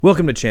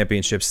Welcome to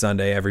Championship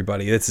Sunday,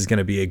 everybody. This is going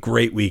to be a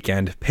great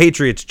weekend.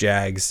 Patriots,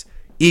 Jags,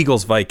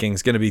 Eagles,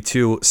 Vikings, going to be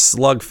two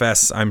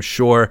slugfests, I'm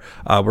sure.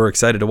 We're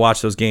excited to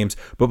watch those games.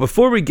 But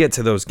before we get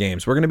to those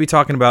games, we're going to be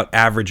talking about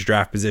average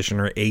draft position,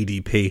 or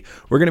ADP.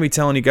 We're going to be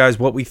telling you guys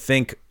what we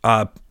think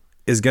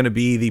is going to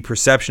be the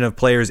perception of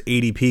players'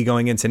 ADP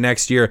going into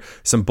next year,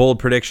 some bold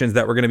predictions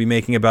that we're going to be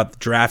making about the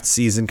draft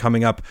season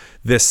coming up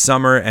this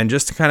summer, and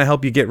just to kind of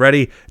help you get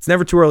ready. It's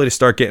never too early to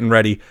start getting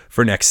ready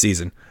for next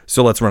season.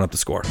 So let's run up the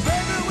score.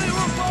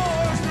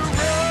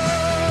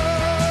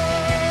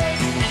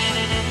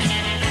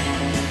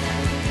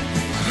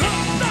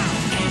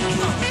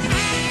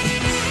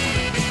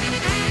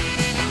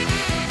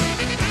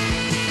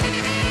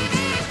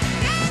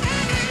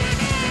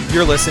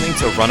 You're listening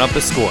to Run Up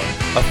the Score,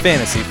 a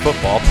fantasy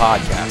football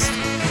podcast.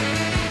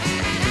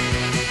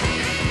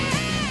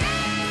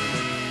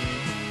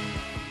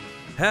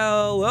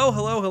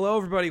 Hello,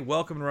 everybody.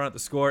 Welcome to Run Up the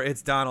Score.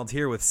 It's Donald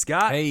here with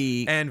Scott.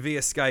 Hey. And via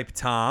Skype,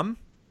 Tom.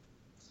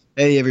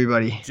 Hey,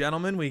 everybody.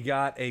 Gentlemen, we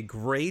got a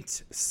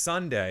great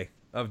Sunday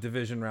of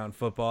division round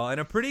football and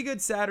a pretty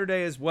good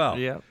Saturday as well.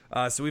 Yep.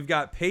 So we've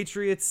got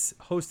Patriots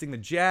hosting the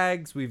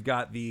Jags. We've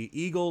got the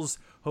Eagles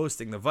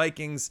hosting the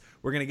Vikings.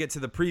 We're going to get to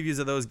the previews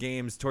of those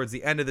games towards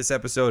the end of this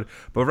episode.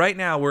 But right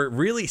now, we're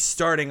really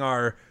starting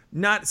our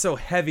not so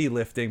heavy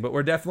lifting, but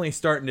we're definitely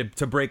starting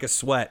to break a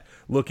sweat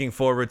looking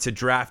forward to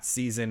draft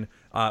season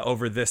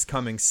over this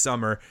coming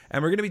summer.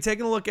 And we're going to be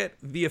taking a look at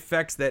the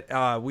effects that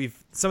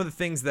some of the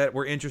things that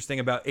were interesting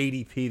about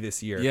ADP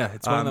this year. Yeah,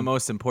 it's one of the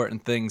most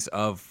important things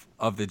of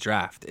the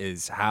draft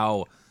is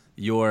how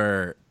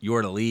your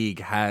league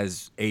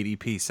has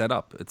ADP set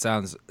up. It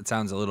sounds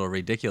a little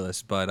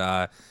ridiculous,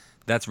 but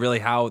that's really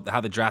how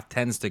the draft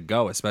tends to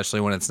go, especially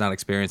when it's not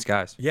experienced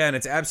guys. Yeah, and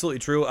it's absolutely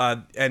true.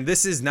 And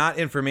this is not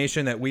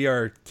information that we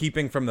are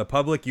keeping from the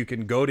public. You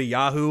can go to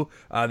Yahoo.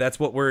 That's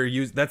what we're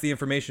using. That's the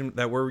information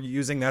that we're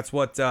using. That's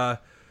what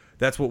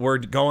we're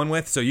going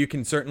with. So you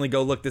can certainly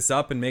go look this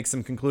up and make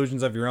some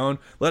conclusions of your own.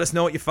 Let us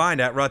know what you find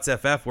at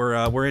RutsFF.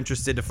 We're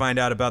interested to find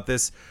out about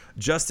this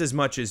just as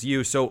much as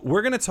you. So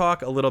we're going to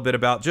talk a little bit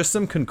about just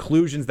some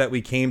conclusions that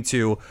we came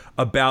to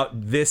about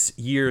this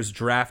year's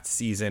draft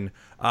season.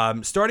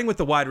 Starting with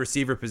the wide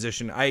receiver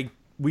position,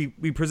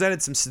 we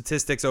presented some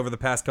statistics over the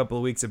past couple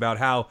of weeks about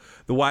how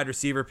the wide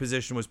receiver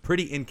position was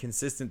pretty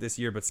inconsistent this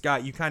year. But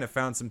Scott, you kind of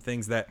found some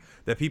things that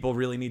people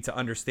really need to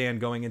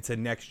understand going into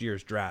next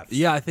year's draft.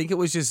 Yeah, I think it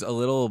was just a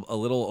little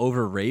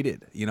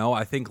overrated. You know,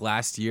 I think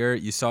last year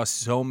you saw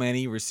so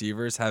many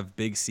receivers have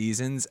big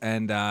seasons,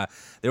 and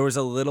there was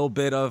a little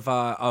bit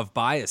of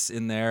bias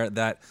in there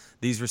that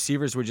these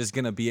receivers were just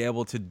going to be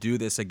able to do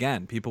this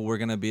again. People were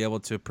going to be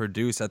able to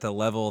produce at the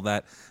level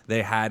that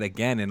they had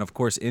again. And, of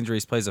course,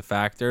 injuries plays a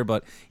factor,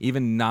 but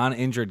even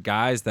non-injured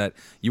guys that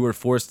you were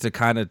forced to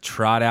kind of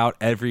trot out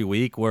every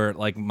week were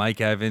like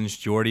Mike Evans,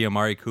 Jordy,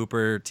 Amari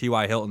Cooper,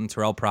 T.Y. Hilton,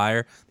 Terrell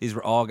Pryor. These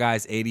were all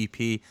guys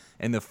ADP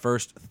in the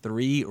first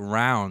 3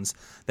 rounds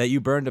that you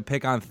burned a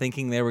pick on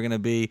thinking they were going to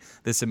be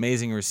this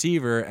amazing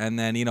receiver. And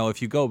then, you know, if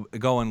you go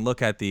and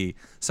look at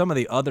some of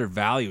the other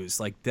values,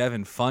 like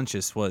Devin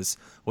Funchess was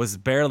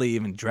barely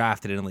even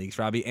drafted in leagues.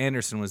 Robbie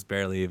Anderson was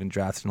barely even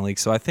drafted in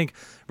leagues. So I think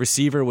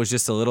receiver was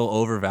just a little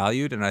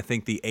overvalued, and I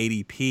think the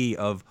ADP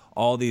of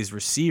all these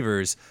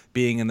receivers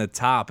being in the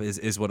top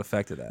is what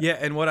affected that. Yeah,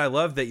 and what I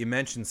love that you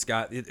mentioned,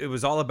 Scott, it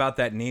was all about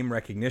that name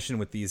recognition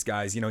with these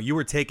guys. You know, you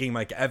were taking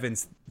Mike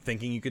Evans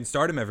thinking you can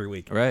start him every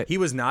week. Right. He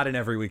was not an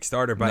every week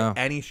starter by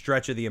any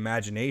stretch of the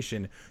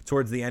imagination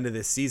towards the end of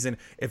this season.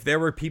 If there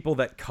were people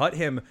that cut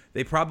him,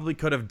 they probably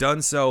could have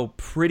done so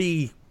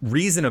pretty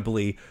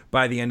reasonably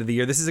by the end of the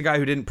year. This is a guy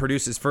who didn't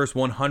produce his first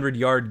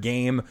 100-yard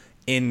game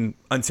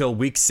until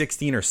week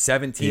 16 or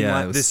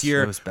 17 this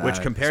year,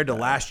 which compared to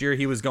last year,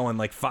 he was going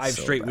like 5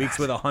 straight weeks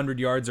with 100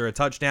 yards or a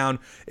touchdown.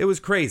 It was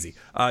crazy.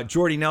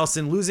 Jordy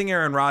Nelson, losing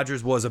Aaron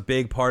Rodgers was a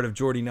big part of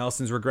Jordy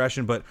Nelson's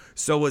regression, but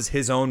so was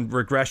his own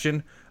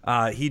regression.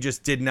 He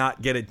just did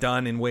not get it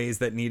done in ways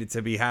that needed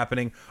to be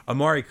happening.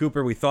 Amari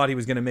Cooper, we thought he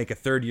was going to make a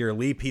third-year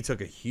leap. He took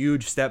a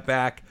huge step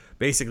back,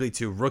 basically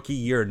to rookie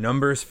year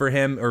numbers for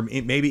him, or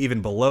maybe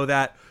even below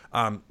that.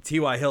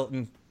 T.Y.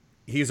 Hilton,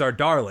 he's our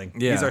darling.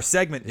 Yeah. He's our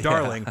segment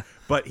darling,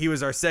 but he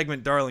was our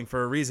segment darling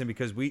for a reason,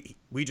 because we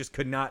just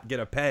could not get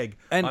a peg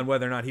on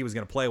whether or not he was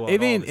going to play well.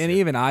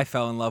 Even I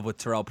fell in love with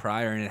Terrell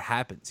Pryor, and it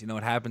happens. You know,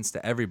 it happens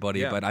to everybody.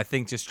 Yeah. But I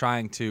think just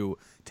trying to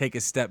take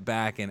a step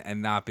back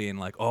and not being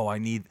like, oh, I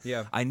need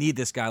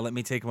this guy. Let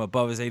me take him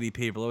above his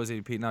ADP, below his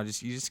ADP. No,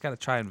 you just got to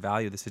try and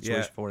value the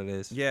situation for what it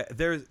is. Yeah,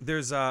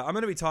 there's I'm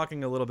going to be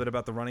talking a little bit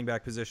about the running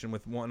back position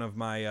with one of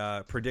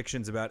my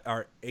predictions about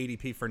our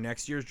ADP for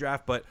next year's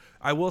draft. But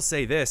I will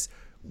say this.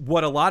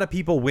 What a lot of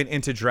people went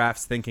into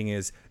drafts thinking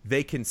is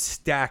they can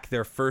stack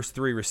their first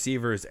 3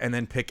 receivers and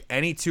then pick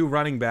any 2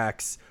 running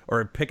backs,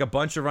 or pick a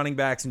bunch of running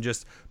backs and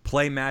just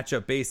play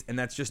matchup based. And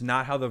that's just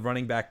not how the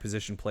running back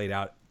position played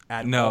out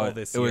at No, all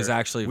this year. it was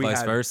actually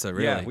vice versa,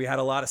 really. Yeah, we had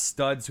a lot of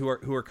studs who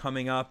are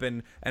coming up,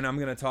 and I'm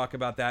going to talk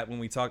about that when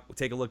we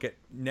take a look at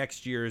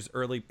next year's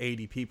early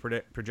ADP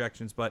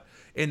projections. But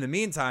in the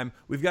meantime,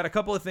 we've got a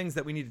couple of things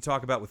that we need to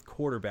talk about with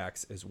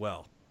quarterbacks as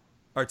well.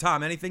 Or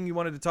Tom, anything you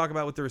wanted to talk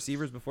about with the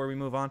receivers before we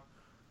move on?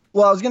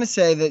 Well, I was going to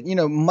say that,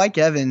 Mike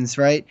Evans,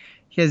 right?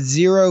 He has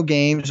 0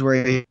 games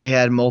where he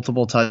had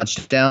multiple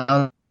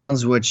touchdowns,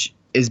 which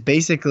is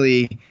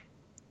basically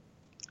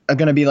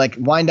going to be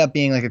wind up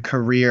being a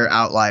career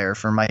outlier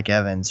for Mike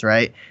Evans,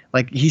 right?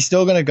 He's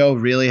still going to go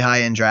really high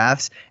in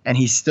drafts, and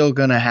he's still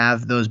going to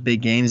have those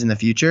big games in the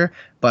future,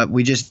 but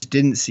we just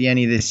didn't see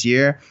any this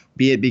year,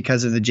 be it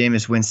because of the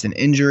Jameis Winston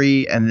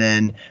injury, and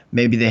then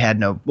maybe they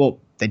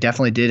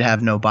definitely did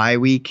have no bye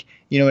week.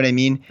 You know what I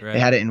mean? Right. They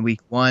had it in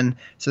week 1.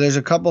 So there's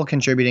a couple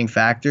contributing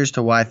factors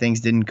to why things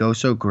didn't go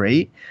so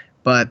great.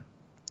 But,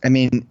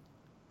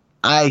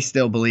 I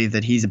still believe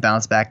that he's a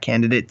bounce-back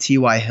candidate.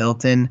 T.Y.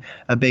 Hilton,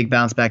 a big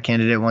bounce-back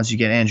candidate once you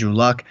get Andrew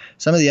Luck.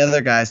 Some of the other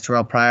guys,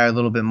 Terrell Pryor, a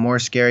little bit more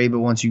scary, but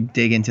once you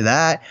dig into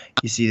that,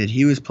 you see that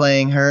he was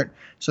playing hurt.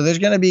 So there's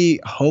going to be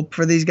hope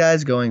for these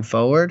guys going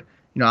forward.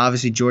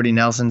 Obviously Jordy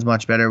Nelson's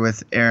much better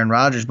with Aaron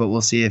Rodgers, but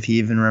we'll see if he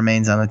even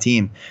remains on the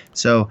team.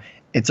 So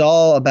it's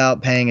all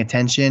about paying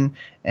attention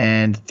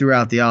and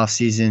throughout the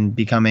offseason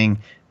becoming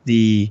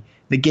the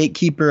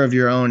gatekeeper of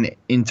your own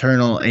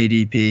internal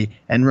ADP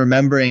and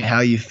remembering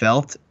how you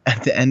felt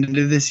at the end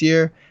of this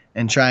year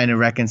and trying to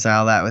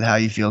reconcile that with how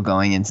you feel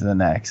going into the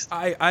next.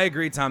 I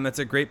agree, Tom. That's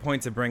a great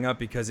point to bring up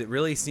because it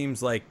really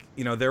seems like,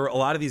 there were a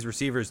lot of these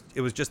receivers,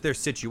 it was just their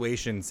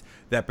situations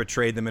that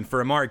betrayed them. And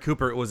for Amari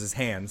Cooper, it was his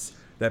hands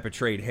that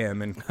betrayed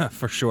him. And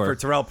for sure. For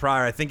Terrell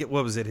Pryor, I think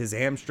was it his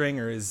hamstring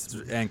or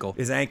his ankle?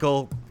 His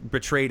ankle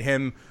betrayed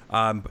him.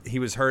 He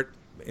was hurt,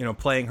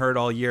 playing hurt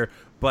all year.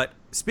 But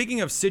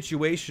speaking of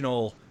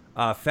situational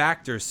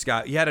factors,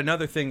 Scott, you had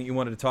another thing that you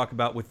wanted to talk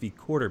about with the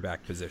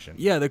quarterback position.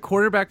 Yeah, the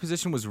quarterback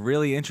position was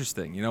really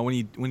interesting.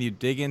 When you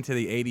dig into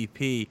the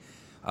ADP,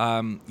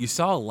 you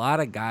saw a lot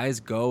of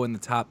guys go in the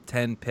top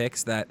 10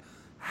 picks that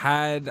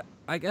had,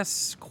 I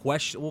guess,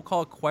 we'll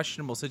call it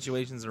questionable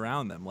situations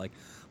around them.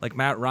 Like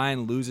Matt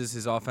Ryan loses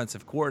his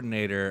offensive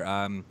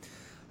coordinator.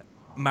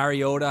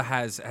 Mariota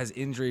has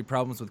injury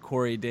problems with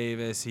Corey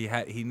Davis.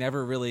 He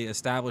never really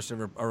established a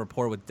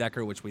rapport with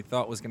Decker, which we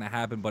thought was going to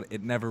happen, but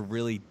it never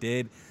really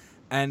did.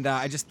 And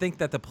I just think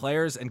that the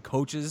players and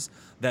coaches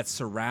that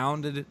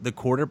surrounded the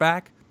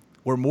quarterback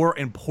were more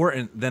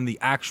important than the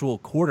actual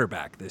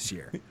quarterback this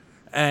year.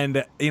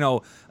 And,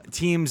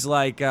 teams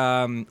like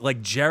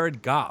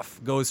Jared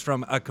Goff goes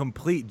from a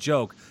complete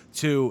joke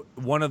to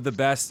one of the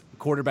best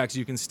quarterbacks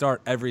you can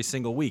start every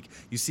single week.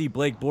 You see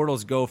Blake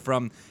Bortles go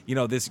from,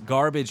 this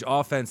garbage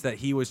offense that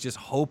he was just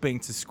hoping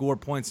to score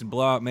points and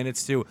blow out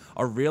minutes to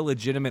a real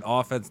legitimate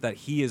offense that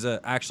he is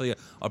actually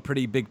a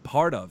pretty big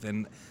part of.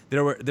 And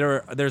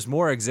there's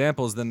more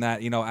examples than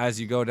that, as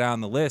you go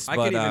down the list. I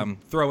could even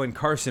throw in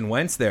Carson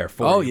Wentz there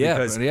for you.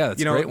 Because,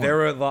 that's a great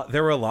one.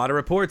 There were a lot of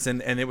reports,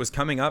 and it was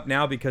coming up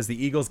now because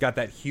the Eagles got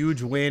that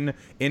huge win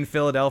in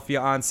Philadelphia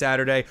on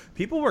Saturday.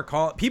 People were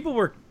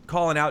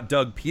calling out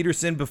Doug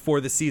Peterson before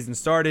the season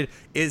started.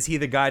 Is he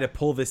the guy to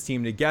pull this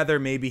team together?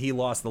 Maybe he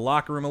lost the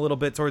locker room a little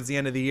bit towards the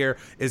end of the year.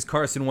 Is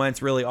Carson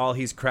Wentz really all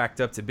he's cracked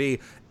up to be?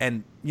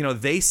 And,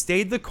 they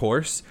stayed the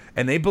course,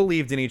 and they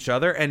believed in each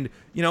other. And,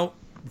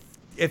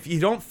 if you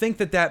don't think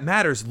that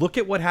matters, look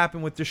at what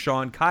happened with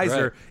DeShone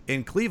Kizer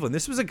in Cleveland.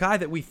 This was a guy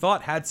that we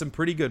thought had some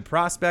pretty good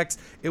prospects.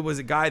 It was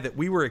a guy that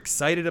we were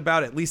excited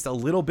about at least a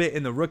little bit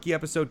in the rookie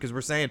episode because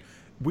we're saying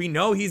we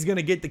know he's going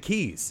to get the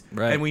keys.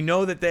 Right. And we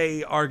know that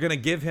they are going to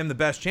give him the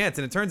best chance.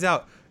 And it turns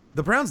out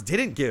the Browns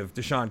didn't give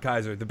DeShone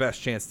Kizer the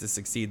best chance to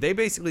succeed. They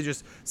basically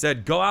just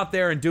said, go out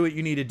there and do what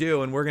you need to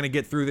do, and we're going to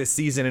get through this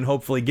season and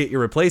hopefully get your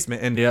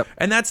replacement.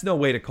 And that's no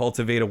way to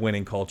cultivate a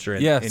winning culture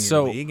in your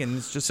league. And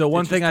it's just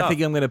one thing I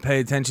think I'm going to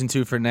pay attention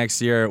to for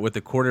next year with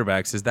the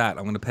quarterbacks is that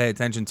I'm going to pay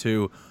attention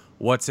to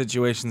what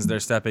situations they're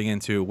stepping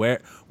into.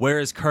 Where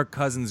is Kirk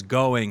Cousins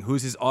going?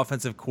 Who's his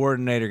offensive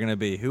coordinator going to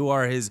be? Who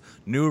are his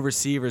new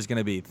receivers going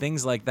to be?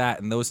 Things like that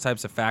and those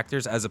types of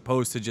factors, as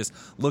opposed to just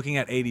looking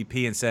at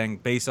ADP and saying,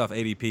 based off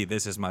ADP,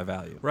 this is my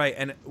value. Right.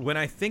 And when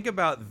I think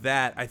about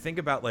that, I think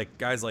about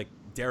guys like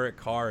Derek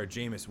Carr or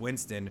Jameis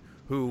Winston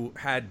who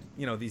had,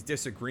 these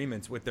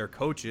disagreements with their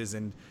coaches.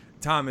 And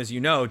Tom, as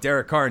you know,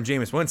 Derek Carr and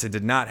Jameis Winston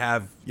did not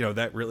have,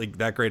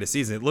 that great a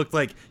season. It looked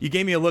like you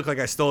gave me a look like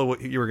I stole what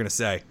you were going to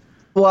say.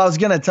 Well, I was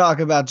going to talk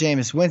about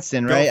Jameis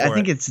Winston, right? I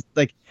think it's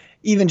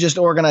even just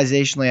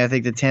organizationally, I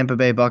think the Tampa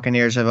Bay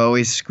Buccaneers have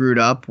always screwed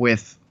up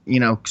with,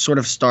 sort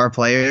of star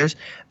players.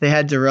 They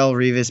had Darrelle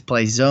Revis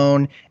play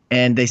zone,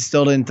 and they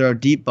still didn't throw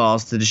deep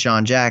balls to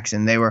Deshaun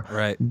Jackson. They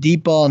were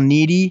deep ball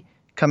needy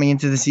coming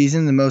into the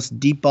season, the most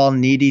deep ball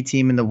needy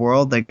team in the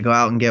world. They go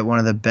out and get one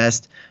of the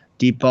best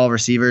deep ball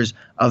receivers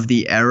of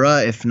the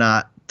era, if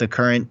not the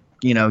current,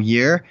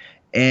 year.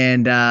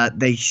 And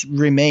they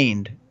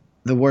remained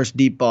the worst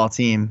deep ball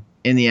team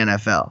in the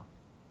NFL.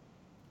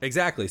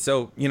 Exactly.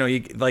 So,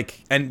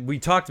 and we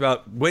talked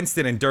about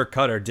Winston and Dirk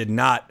Cutter did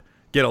not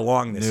get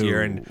along this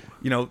year. And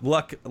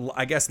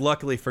I guess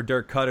luckily for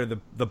Dirk Cutter,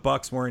 the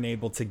Bucks weren't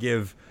able to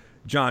give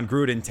John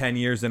Gruden 10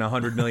 years and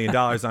 $100 million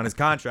on his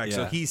contract.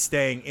 So he's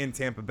staying in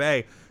Tampa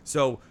Bay.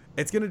 So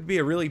it's going to be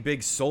a really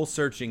big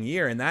soul-searching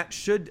year, and that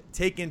should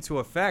take into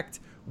effect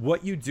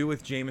what you do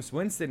with Jameis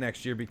Winston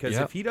next year, because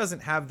if he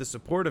doesn't have the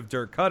support of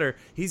Dirk Cutter,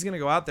 he's going to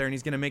go out there and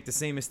he's going to make the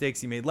same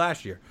mistakes he made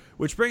last year,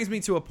 which brings me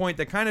to a point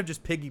that kind of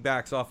just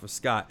piggybacks off of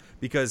Scott,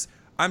 because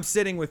I'm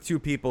sitting with two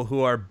people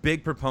who are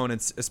big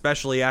proponents,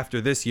 especially after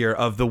this year,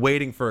 of the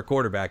waiting for a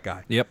quarterback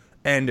guy. Yep.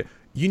 And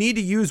you need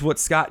to use what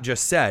Scott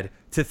just said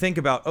to think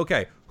about,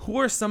 okay, who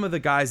are some of the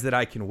guys that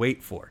I can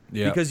wait for?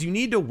 Yep. Because you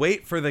need to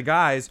wait for the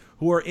guys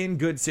who are in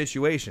good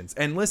situations.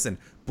 And listen,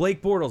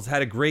 Blake Bortles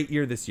had a great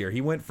year this year. He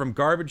went from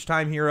garbage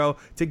time hero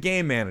to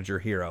game manager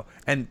hero.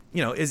 And,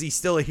 is he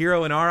still a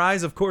hero in our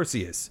eyes? Of course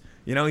he is.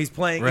 He's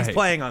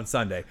playing on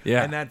Sunday.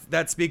 Yeah. And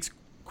that speaks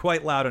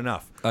quite loud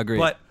enough. Agreed.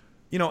 But,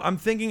 I'm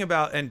thinking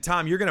about, and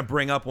Tom, you're going to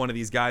bring up one of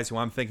these guys who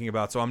I'm thinking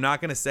about, so I'm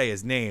not going to say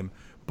his name,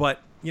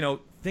 but,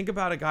 think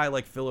about a guy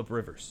like Phillip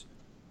Rivers.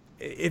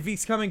 If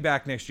he's coming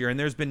back next year, and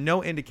there's been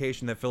no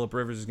indication that Phillip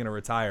Rivers is going to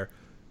retire,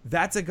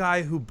 that's a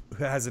guy who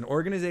has an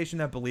organization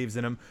that believes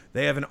in him.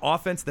 They have an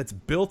offense that's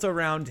built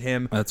around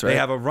him. That's right. They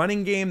have a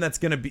running game that's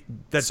built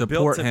to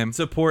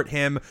support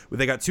him.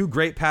 They got two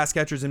great pass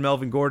catchers in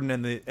Melvin Gordon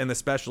and the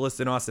specialist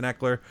in Austin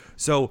Eckler.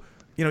 So,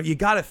 you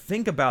got to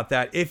think about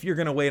that if you're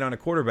going to wait on a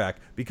quarterback,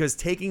 because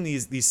taking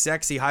these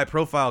sexy,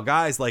 high-profile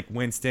guys like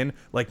Winston,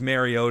 like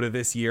Mariota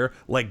this year,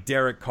 like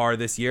Derek Carr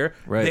this year,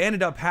 they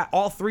ended up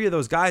all three of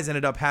those guys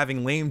ended up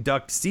having lame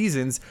duck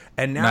seasons,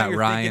 and now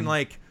you're thinking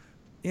like,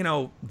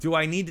 do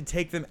I need to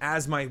take them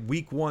as my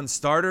week one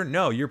starter?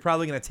 No, you're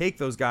probably going to take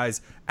those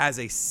guys as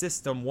a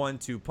system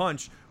 1-2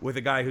 punch with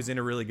a guy who's in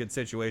a really good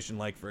situation,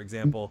 like, for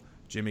example,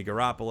 Jimmy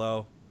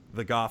Garoppolo,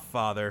 the Goff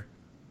father,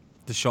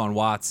 Deshaun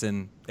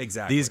Watson.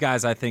 Exactly. These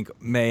guys, I think,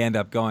 may end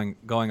up going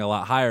a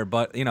lot higher.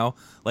 But,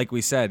 like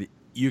we said,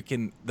 you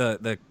can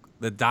the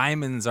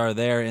diamonds are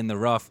there in the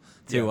rough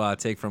to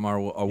take from our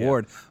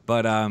award. Yeah.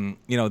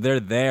 But, they're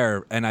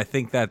there. And I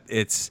think that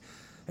it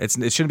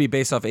shouldn't be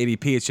based off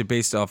ADP. It should be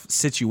based off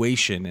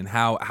situation and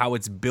how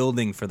it's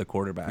building for the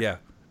quarterback. Yeah.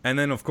 And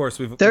then, of course,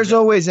 there's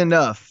always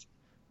enough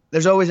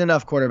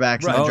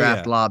quarterbacks in the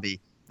draft lobby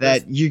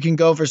that you can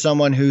go for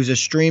someone who's a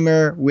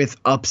streamer with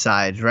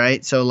upside,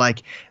 right? So,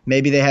 like,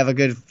 maybe they have a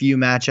good few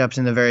matchups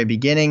in the very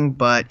beginning,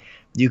 but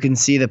you can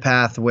see the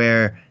path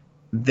where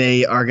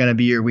they are going to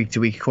be your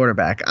week-to-week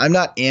quarterback. I'm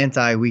not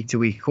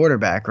anti-week-to-week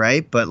quarterback,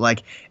 right? But,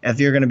 like, if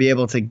you're going to be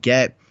able to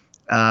get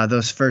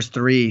those first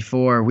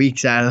 3-4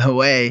 weeks out of the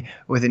way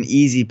with an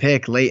easy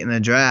pick late in the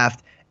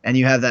draft, and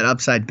you have that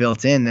upside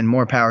built in, then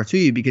more power to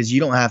you, because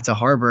you don't have to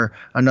harbor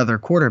another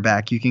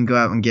quarterback. You can go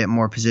out and get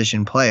more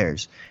position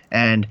players.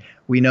 And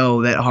we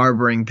know that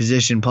harboring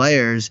position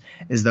players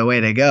is the way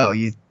to go.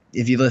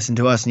 If you listen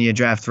to us and you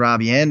draft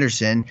Robbie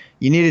Anderson,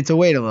 you needed to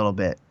wait a little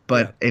bit,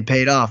 but it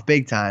paid off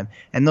big time.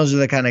 And those are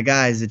the kind of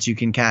guys that you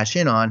can cash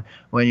in on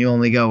when you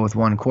only go with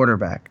one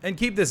quarterback. And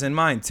keep this in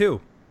mind, too.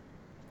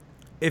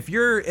 If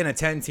you're in a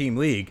 10-team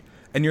league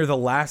and you're the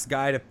last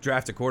guy to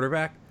draft a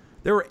quarterback,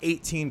 there were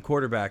 18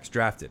 quarterbacks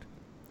drafted.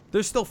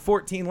 There's still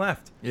 14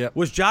 left. Yep.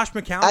 Was Josh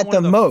McCown at one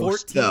of the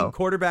most, 14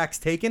 quarterbacks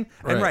taken?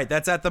 Right. And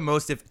that's at the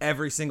most if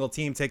every single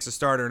team takes a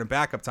starter and a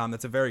backup, Tom.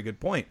 That's a very good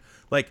point.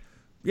 Like,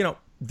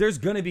 there's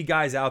going to be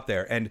guys out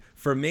there. And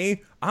for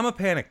me, I'm a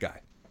panic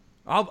guy.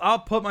 I'll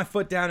put my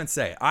foot down and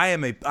say I'm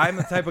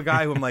the type of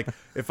guy who I'm like,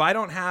 if I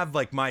don't have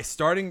like my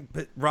starting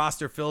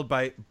roster filled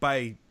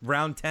by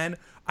round 10,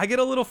 I get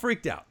a little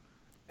freaked out.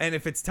 And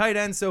if it's tight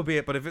end, so be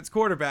it. But if it's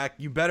quarterback,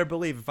 you better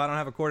believe if I don't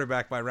have a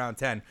quarterback by round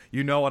 10,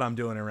 you know what I'm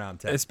doing in round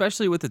 10.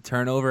 Especially with the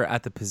turnover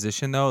at the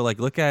position, though. Like,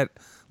 look at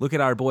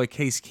our boy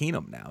Case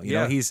Keenum now. You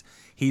know,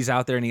 he's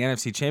out there in the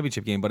NFC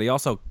Championship game, but he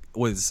also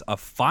was a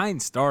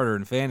fine starter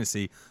in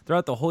fantasy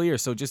throughout the whole year.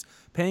 So just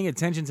paying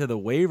attention to the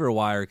waiver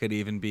wire could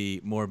even be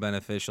more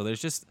beneficial.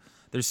 There's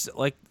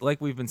like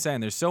we've been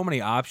saying, there's so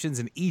many options,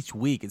 and each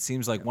week it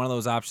seems like one of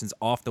those options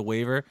off the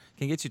waiver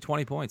can get you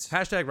 20 points.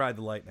 Hashtag ride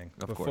the lightning.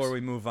 Before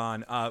we move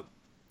on,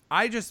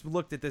 I just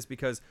looked at this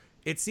because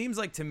it seems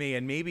like to me,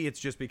 and maybe it's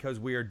just because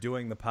we are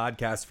doing the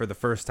podcast for the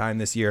first time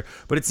this year,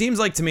 but it seems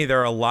like to me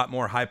there are a lot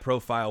more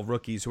high-profile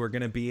rookies who are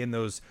going to be in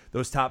those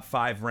top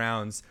 5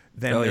 rounds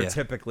than there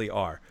typically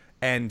are.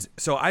 And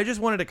so I just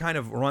wanted to kind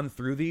of run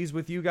through these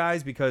with you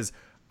guys because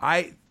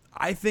I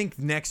think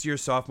next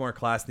year's sophomore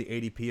class, the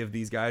ADP of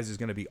these guys is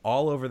going to be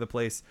all over the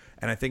place,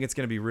 and I think it's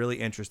going to be really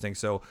interesting.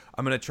 So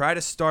I'm going to try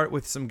to start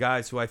with some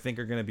guys who I think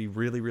are going to be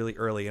really, really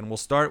early, and we'll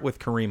start with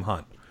Kareem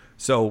Hunt.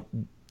 So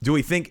do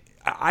we think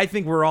 – I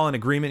think we're all in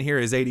agreement here.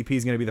 His ADP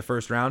is going to be the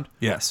first round?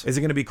 Yes. Is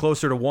it going to be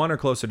closer to 1 or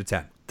closer to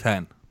 10?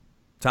 10.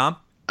 Tom?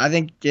 I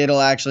think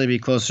it'll actually be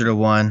closer to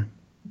 1.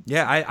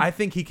 Yeah, I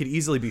think he could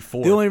easily be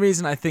 4. The only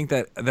reason I think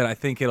that I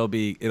think it'll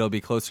be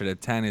closer to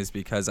 10 is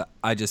because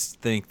I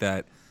just think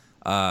that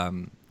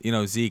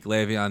Zeke,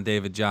 Le'Veon,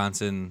 David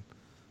Johnson,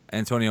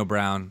 Antonio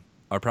Brown,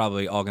 are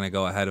probably all going to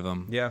go ahead of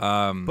him.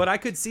 Yeah. But I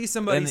could see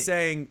somebody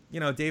saying,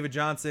 David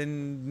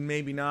Johnson,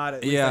 maybe not.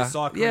 At least I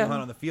saw Kareem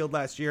Hunt on the field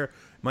last year.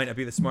 Might not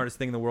be the smartest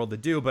thing in the world to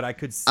do, but I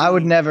could see. I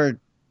would never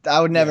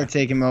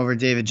take him over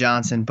David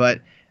Johnson, but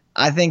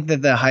I think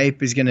that the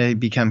hype is going to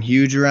become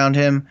huge around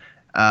him.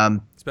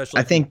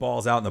 Especially if he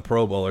balls out in the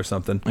Pro Bowl or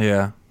something.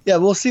 Yeah. Yeah,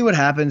 we'll see what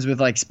happens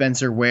with like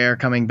Spencer Ware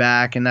coming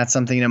back, and that's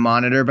something to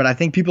monitor. But I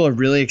think people are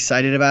really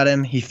excited about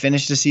him. He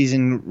finished the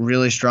season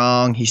really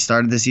strong. He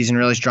started the season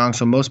really strong.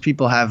 So most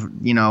people have,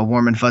 a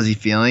warm and fuzzy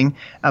feeling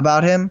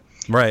about him.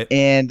 Right.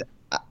 And,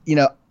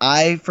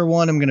 I, for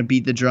one, am going to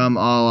beat the drum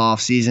all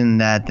off season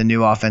that the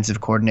new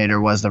offensive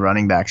coordinator was the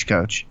running backs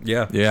coach.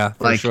 Yeah. Yeah,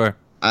 for sure.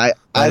 I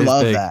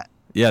love that.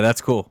 Yeah,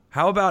 that's cool.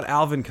 How about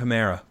Alvin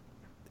Kamara?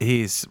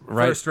 He's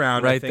first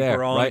round. Right I think there.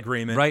 we're all in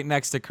agreement. Right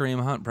next to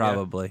Kareem Hunt,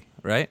 probably.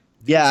 Right?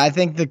 Yeah, I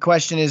think the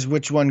question is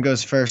which one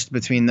goes first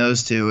between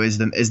those two is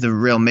the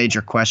real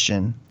major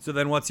question. So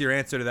then, what's your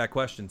answer to that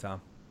question,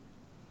 Tom?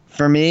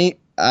 For me,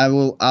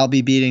 I'll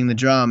be beating the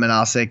drum and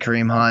I'll say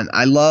Kareem Hunt.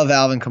 I love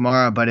Alvin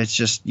Kamara, but it's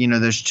just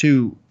there's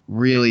two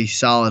really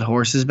solid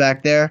horses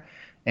back there,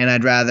 and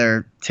I'd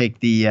rather take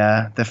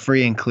the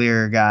free and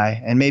clear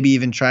guy and maybe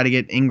even try to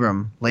get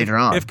Ingram later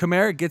on. If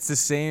Kamara gets the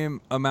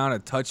same amount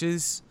of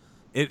touches,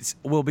 it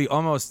will be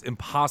almost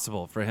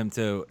impossible for him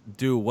to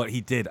do what he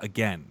did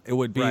again. It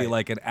would be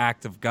like an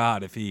act of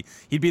God if he'd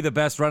be the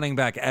best running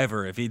back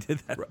ever if he did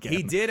that again.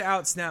 He did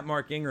outsnap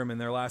Mark Ingram in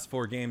their last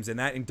 4 games, and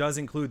that does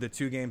include the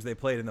 2 games they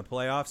played in the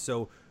playoffs.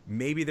 So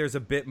maybe there's a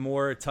bit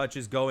more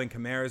touches going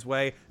Kamara's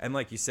way. And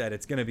like you said,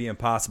 it's going to be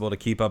impossible to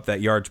keep up that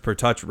yards per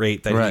touch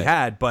rate that he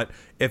had. But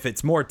if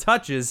it's more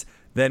touches,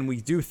 then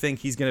we do think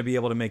he's going to be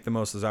able to make the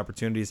most of those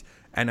opportunities.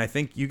 And I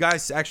think you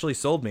guys actually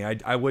sold me.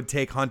 I would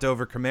take Hunt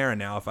over Kamara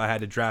now if I had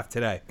to draft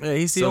today. Yeah,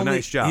 he's the only,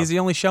 nice job. He's the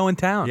only show in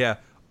town. Yeah.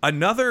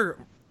 Another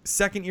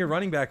second-year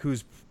running back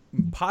who's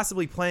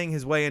possibly playing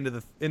his way into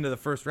the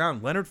first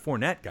round, Leonard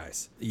Fournette,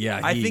 guys. Yeah.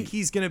 I think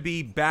he's going to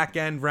be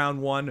back-end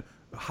round 1,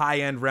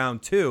 high-end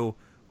round 2.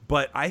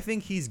 But I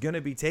think he's going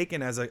to be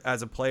taken as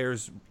a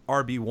player's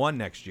RB1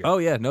 next year. Oh,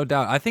 yeah, no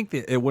doubt. I think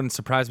that it wouldn't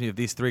surprise me if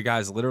these 3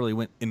 guys literally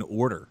went in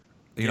order.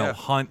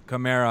 Hunt,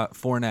 Kamara,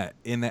 Fournette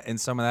in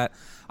some of that.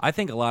 I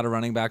think a lot of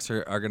running backs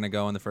are going to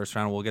go in the first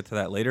round. We'll get to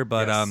that later.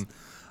 But,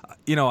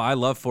 I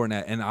love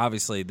Fournette. And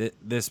obviously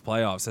this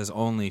playoffs has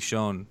only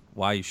shown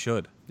why you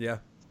should. Yeah.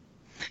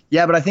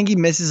 Yeah, but I think he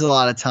misses a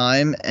lot of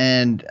time.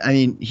 And,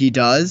 he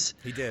does.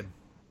 He did.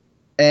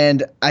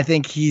 And I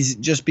think he's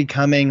just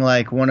becoming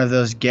like one of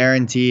those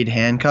guaranteed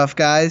handcuff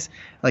guys.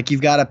 Like you've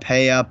got to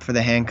pay up for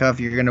the handcuff.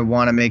 You're going to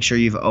want to make sure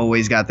you've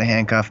always got the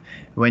handcuff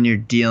when you're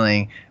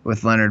dealing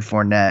with Leonard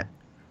Fournette.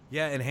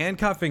 Yeah, and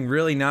handcuffing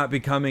really not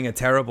becoming a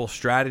terrible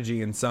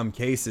strategy in some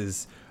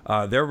cases.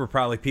 There were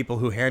probably people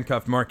who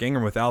handcuffed Mark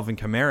Ingram with Alvin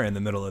Kamara in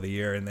the middle of the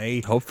year, and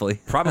they hopefully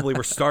probably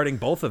were starting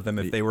both of them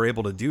if they were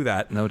able to do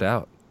that. No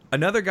doubt.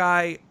 Another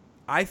guy,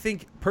 I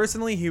think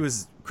personally, he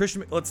was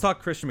Christian. Let's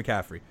talk Christian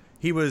McCaffrey.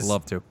 He was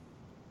love to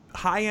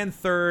high-end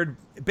third,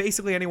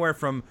 basically anywhere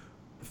from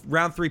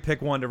round 3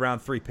 pick 1 to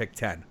round 3 pick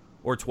 10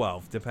 or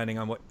 12, depending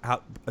on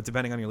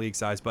your league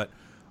size. But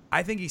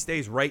I think he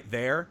stays right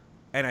there,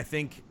 and I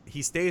think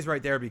he stays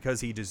right there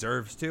because he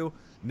deserves to,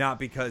 not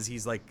because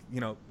he's like,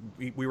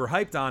 we were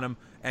hyped on him.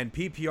 And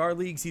PPR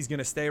leagues, he's going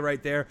to stay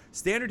right there.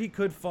 Standard, he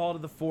could fall to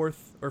the 4th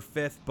or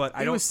 5th, but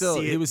I don't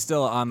see it. He was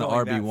still on the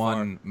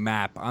RB1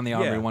 map, on the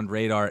RB1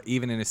 radar,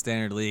 even in a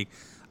standard league.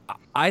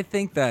 I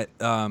think that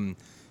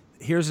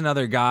here's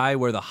another guy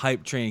where the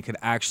hype train could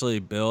actually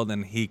build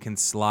and he can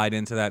slide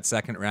into that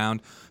second round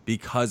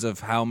because of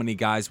how many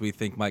guys we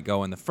think might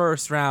go in the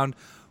first round.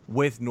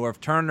 With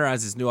Norv Turner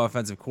as his new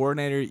offensive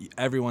coordinator,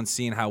 everyone's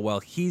seen how well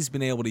he's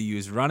been able to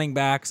use running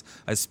backs,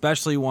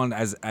 especially one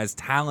as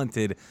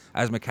talented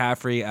as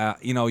McCaffrey.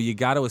 You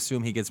got to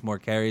assume he gets more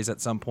carries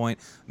at some point.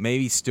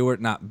 Maybe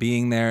Stewart not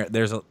being there.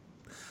 There's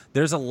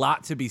a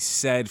lot to be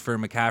said for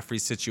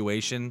McCaffrey's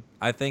situation.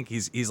 I think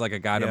he's like a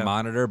guy to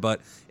monitor,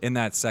 but in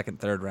that second,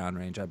 third round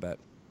range, I bet.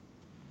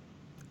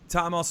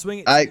 Tom, I'll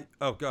swing it.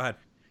 Go ahead.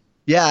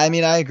 Yeah,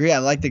 I agree. I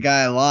like the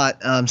guy a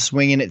lot.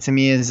 Swinging it to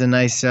me is a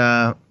nice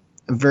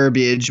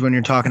verbiage when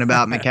you're talking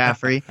about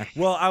McCaffrey.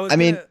 Well, I was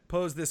going to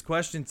pose this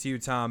question to you,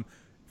 Tom.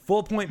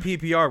 Full point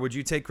PPR, would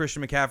you take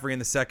Christian McCaffrey in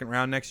the second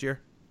round next year?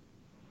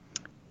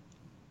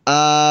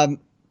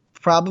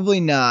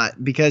 Probably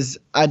not, because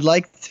I'd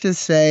like to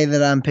say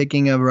that I'm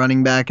picking a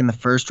running back in the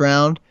first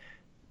round.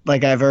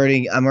 Like I'm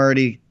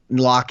already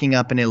locking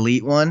up an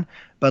elite one.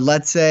 But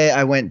let's say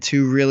I went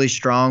 2 really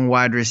strong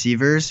wide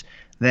receivers,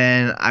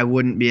 then I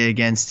wouldn't be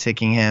against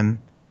taking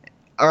him.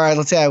 All right,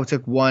 let's say I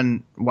took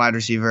 1 wide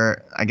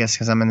receiver, I guess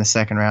because I'm in the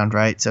second round,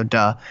 right? So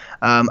duh.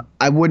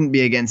 I wouldn't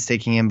be against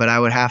taking him, but I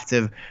would have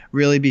to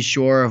really be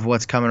sure of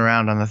what's coming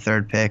around on the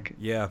 3rd pick.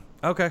 Yeah.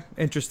 Okay.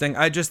 Interesting.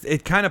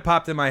 It kind of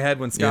popped in my head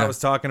when Scott was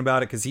talking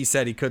about it because he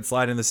said he could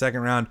slide in the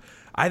second round.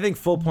 I think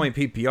full point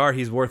PPR,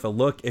 he's worth a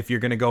look if you're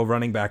going to go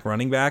running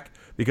back,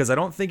 because I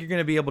don't think you're going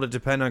to be able to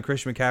depend on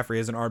Christian McCaffrey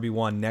as an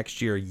RB1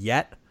 next year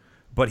yet.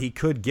 but he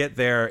could get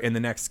there in the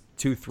next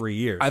 2-3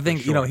 years. I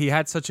think sure. he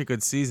had such a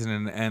good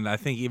season, and I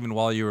think even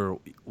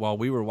while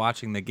we were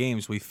watching the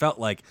games, we felt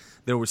like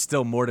there was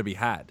still more to be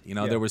had.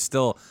 There was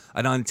still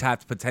an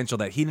untapped potential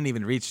that he didn't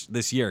even reach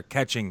this year,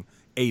 catching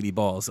 80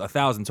 balls,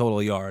 1,000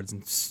 total yards,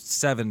 and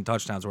 7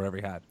 touchdowns, or whatever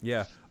he had.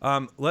 Yeah.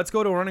 Let's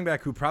go to a running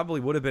back who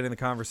probably would have been in the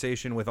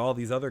conversation with all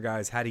these other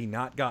guys had he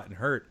not gotten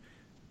hurt.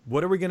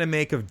 What are we going to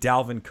make of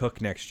Dalvin Cook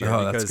next year?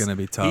 Oh, that's going to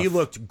be tough. He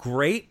looked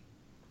great,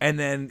 and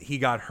then he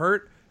got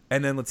hurt,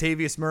 and then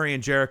Latavius Murray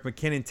and Jerick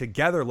McKinnon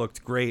together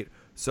looked great.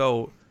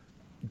 So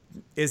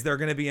is there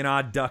going to be an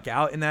odd duck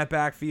out in that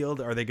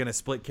backfield? Are they going to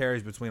split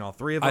carries between all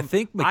three of them?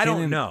 I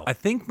don't know. I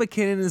think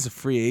McKinnon is a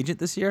free agent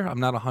this year. I'm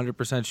not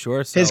 100%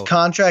 sure. So. His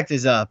contract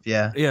is up,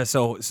 yeah. Yeah,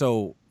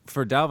 so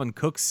for Dalvin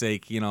Cook's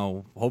sake,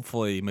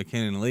 hopefully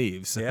McKinnon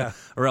leaves. Yeah.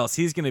 Or else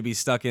he's going to be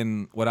stuck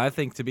in what I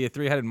think to be a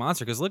three-headed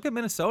monster. Because look at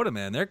Minnesota,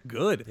 man. They're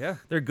good. Yeah.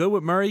 They're good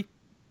with Murray.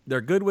 They're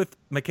good with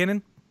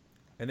McKinnon.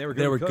 And they were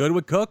good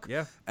with Cook.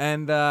 Yeah.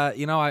 And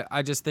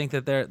I just think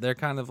that they're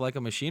kind of like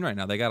a machine right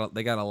now. They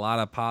got a lot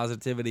of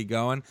positivity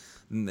going.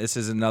 And this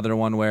is another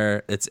one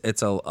where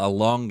it's a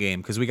long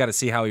game because we got to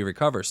see how he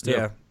recovers too.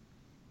 Yeah.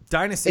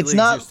 Dynasty leagues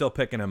are still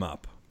picking him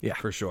up. Yeah,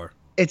 for sure.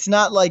 It's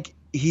not like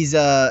he's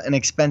an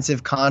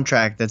expensive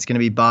contract that's going to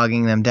be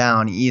bogging them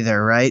down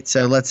either, right?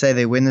 So let's say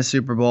they win the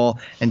Super Bowl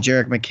and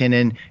Jerick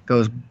McKinnon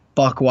goes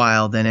buck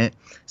wild in it,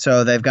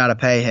 so they've got to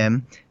pay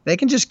him. They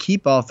can just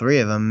keep all three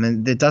of them,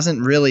 and it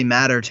doesn't really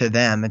matter to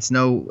them. It's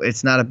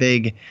not a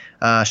big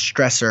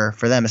stressor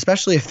for them,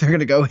 especially if they're going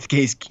to go with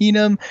Case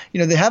Keenum.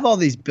 They have all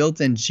these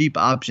built-in cheap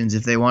options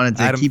if they wanted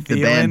to keep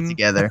the band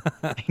together.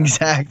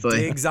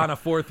 Exactly. Diggs on a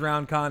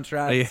 4th-round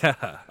contract.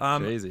 Yeah,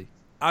 crazy.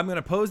 I'm going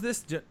to pose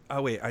this.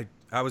 Oh, wait.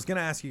 I was going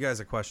to ask you guys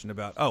a question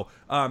about.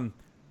 I'm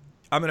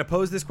going to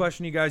pose this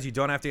question to you guys. You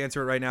don't have to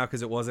answer it right now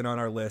because it wasn't on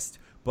our list.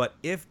 But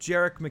if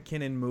Jerick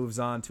McKinnon moves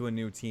on to a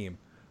new team,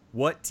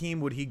 what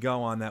team would he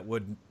go on that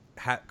would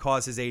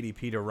cause his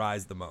ADP to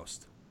rise the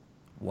most?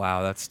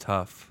 Wow, that's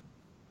tough.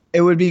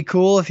 It would be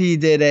cool if he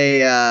did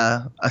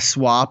a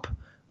swap.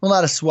 Well,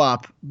 not a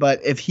swap,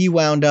 but if he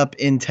wound up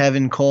in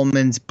Tevin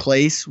Coleman's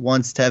place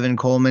once Tevin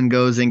Coleman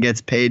goes and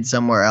gets paid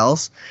somewhere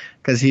else,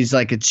 because he's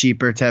like a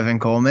cheaper Tevin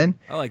Coleman.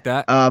 I like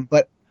that.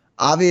 But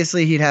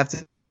obviously he'd have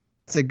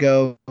to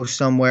go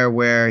somewhere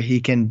where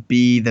he can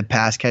be the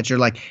pass catcher.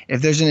 Like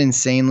if there's an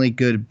insanely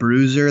good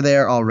bruiser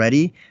there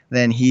already,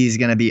 then he's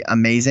going to be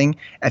amazing.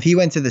 If he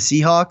went to the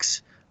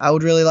Seahawks, I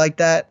would really like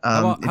that.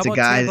 How about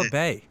Tampa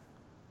Bay?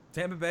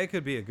 Tampa Bay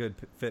could be a good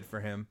fit for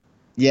him.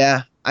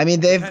 Yeah. I mean,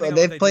 they've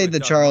played the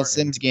Charles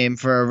Sims game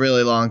for a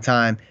really long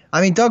time.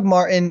 I mean, Doug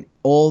Martin,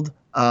 old,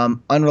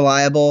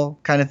 unreliable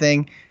kind of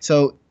thing.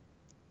 So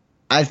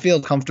I'd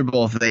feel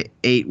comfortable if they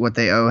ate what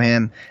they owe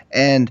him.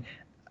 And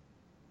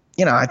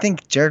I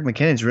think Jerick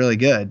McKinnon's really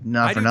good.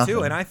 I do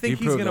too, and I think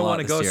he's going to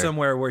want to go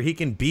somewhere where he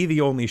can be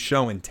the only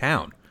show in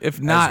town. If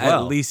not,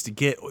 at least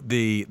get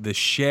the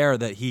share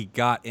that he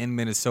got in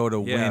Minnesota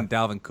when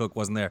Dalvin Cook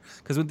wasn't there.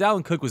 Because when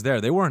Dalvin Cook was there,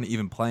 they weren't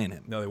even playing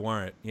him. No, they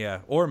weren't.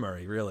 Yeah, or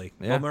Murray, really.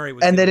 Yeah. Well, Murray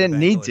was, and they didn't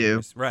need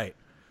to. Right.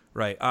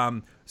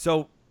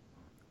 So,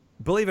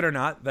 believe it or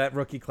not, that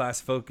rookie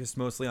class focused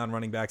mostly on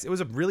running backs. It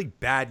was a really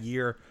bad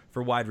year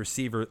for wide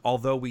receiver,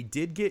 although we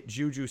did get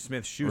Juju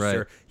Smith-Schuster.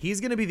 Right.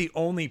 He's going to be the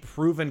only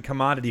proven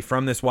commodity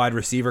from this wide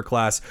receiver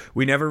class.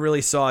 We never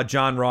really saw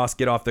John Ross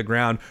get off the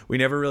ground. We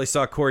never really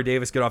saw Corey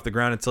Davis get off the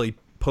ground until he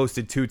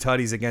posted 2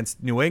 tutties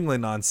against New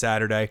England on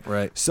Saturday.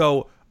 Right.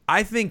 So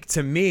I think,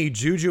 to me,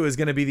 Juju is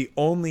going to be the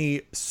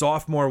only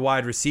sophomore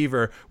wide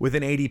receiver with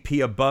an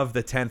ADP above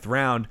the 10th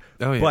round.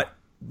 Oh, yeah. But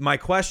my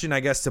question, I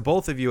guess, to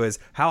both of you is,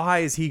 how high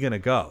is he going to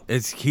go?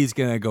 He's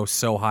going to go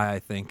so high, I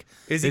think.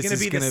 Is he going to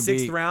be the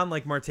 6th round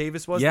like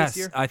Martavis was this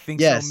year? Yes, I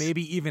think so.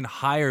 Maybe even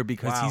higher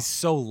because he's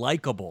so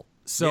likable.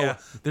 So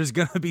there's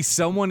going to be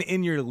someone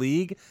in your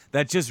league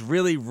that just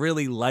really,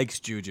 really likes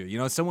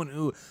Juju.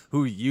 Someone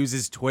who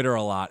uses Twitter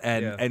a lot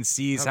and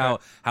sees how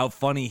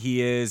funny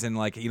he is and,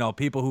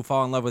 people who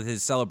fall in love with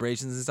his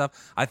celebrations and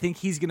stuff. I think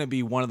he's going to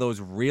be one of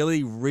those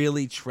really,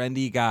 really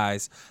trendy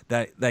guys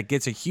that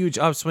gets a huge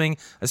upswing,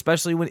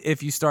 especially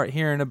if you start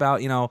hearing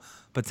about,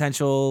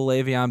 potential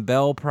Le'Veon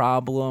Bell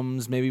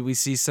problems. Maybe we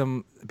see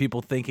some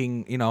people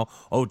thinking,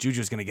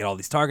 Juju's going to get all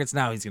these targets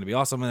now. He's going to be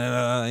awesome.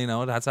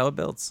 That's how it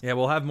builds. Yeah,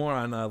 we'll have more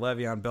on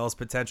Le'Veon Bell's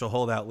potential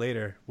holdout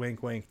later.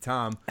 Wink, wink,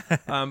 Tom.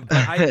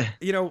 But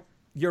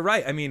you're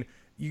right. I mean,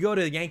 you go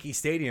to Yankee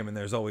Stadium and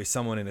there's always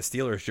someone in a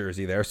Steelers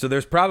jersey there. So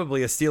there's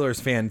probably a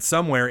Steelers fan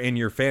somewhere in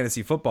your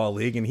fantasy football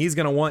league, and he's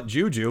going to want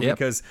Juju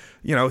because,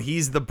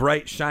 he's the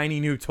bright, shiny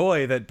new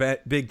toy that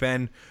Big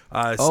Ben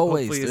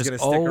hopefully is going to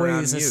stick around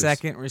and use. Always a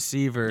second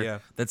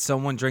receiver that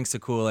someone drinks the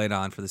Kool-Aid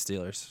on for the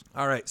Steelers.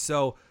 All right,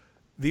 so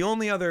the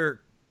only other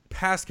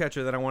pass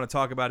catcher that I want to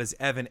talk about is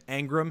Evan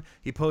Engram.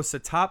 He posts a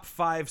top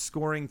 5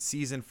 scoring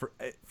season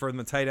for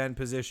the tight end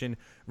position.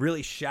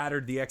 Really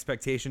shattered the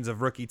expectations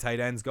of rookie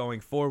tight ends going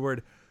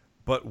forward.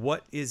 But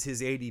what is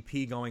his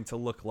ADP going to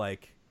look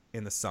like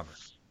in the summer?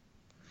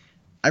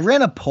 I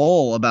ran a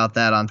poll about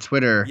that on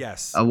Twitter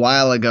a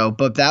while ago,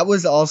 but that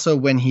was also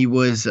when he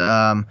was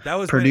that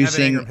was producing.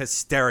 When Evan Ingram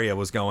hysteria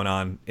was going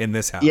on in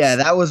this house. Yeah,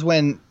 that was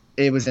when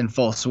it was in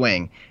full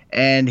swing,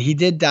 and he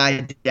did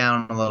die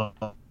down a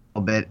little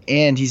bit,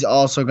 and he's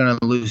also going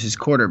to lose his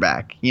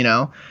quarterback.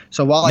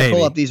 So while I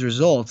pull up these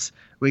results,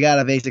 we got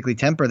to basically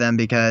temper them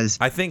because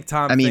I think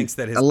Tom thinks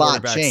that his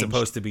quarterback's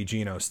supposed to be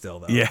Geno still,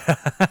 though. Yeah.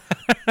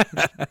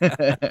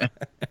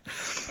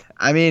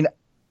 I mean,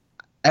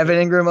 Evan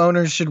Ingram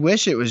owners should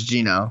wish it was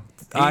Geno.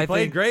 He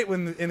played great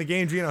in the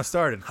game Geno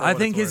started. I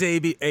think his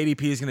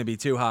ADP is going to be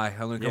too high.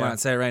 I'm going to come out and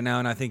say it right now,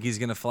 and I think he's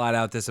going to flat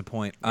out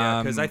disappoint.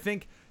 Yeah, because I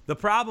think the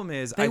problem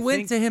is they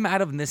went to him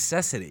out of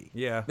necessity.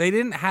 Yeah. They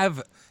didn't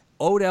have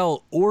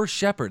Odell or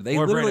Shepard. They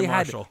literally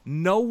had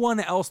no one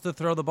else to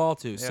throw the ball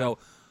to. Yeah.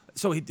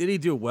 So did he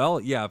do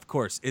well? Yeah, of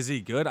course. Is he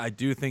good? I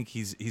do think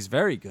he's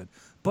very good.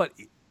 But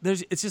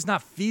it's just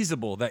not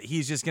feasible that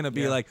he's just going to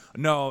be like,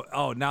 no,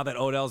 now that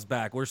Odell's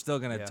back, we're still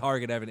going to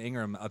target Evan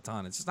Ingram a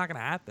ton. It's just not going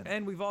to happen.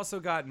 And we've also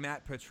got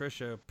Matt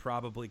Patricia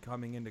probably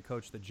coming in to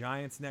coach the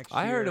Giants next year.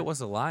 I heard it was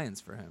the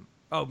Lions for him.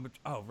 Oh,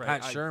 right.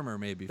 Pat Shurmur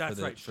maybe for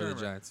the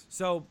Giants.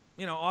 So,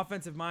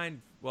 offensive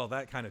mind, well,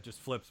 that kind of just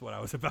flips what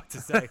I was about to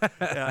say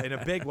in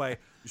a big way.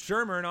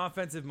 Shurmur, an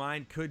offensive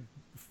mind, could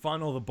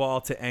funnel the ball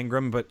to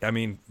Ingram, but, I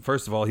mean,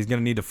 first of all, he's going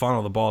to need to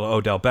funnel the ball to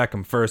Odell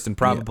Beckham first and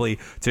probably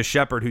to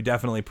Shepard, who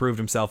definitely proved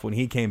himself when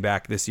he came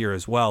back this year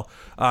as well.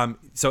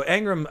 So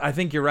Ingram, I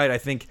think you're right. I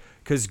think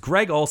because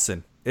Greg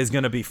Olsen is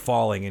going to be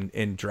falling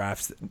in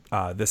drafts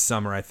this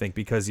summer, I think,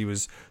 because he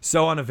was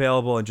so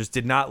unavailable and just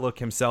did not look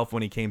himself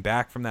when he came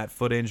back from that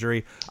foot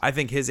injury. I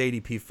think his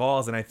ADP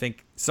falls, and I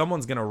think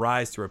someone's going to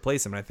rise to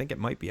replace him, and I think it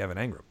might be Evan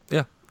Ingram.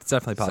 Yeah, it's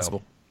definitely possible.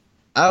 So,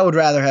 I would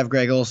rather have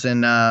Greg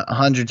Olsen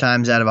 100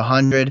 times out of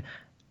 100.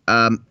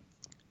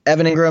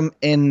 Evan Ingram,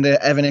 in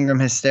the Evan Ingram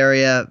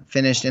hysteria,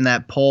 finished in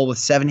that poll with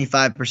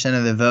 75%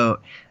 of the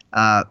vote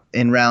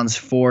in rounds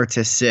 4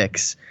 to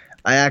 6.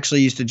 I actually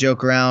used to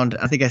joke around,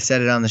 I think I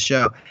said it on the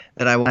show,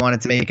 that I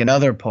wanted to make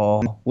another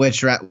poll,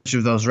 which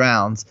of those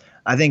rounds.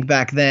 I think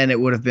back then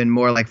it would have been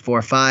more like 4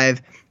 or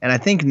 5, and I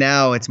think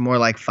now it's more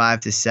like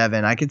 5 to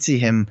 7. I could see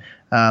him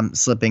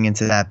slipping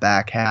into that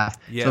back half.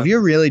 Yeah. So if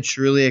you're really,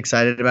 truly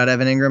excited about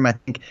Evan Ingram, I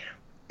think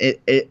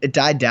it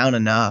died down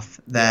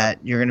enough that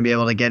you're going to be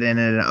able to get in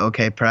at an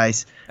okay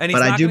price. And he's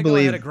not going to go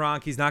ahead of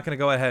Gronk. He's not going to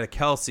go ahead of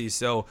Kelsey.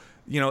 So,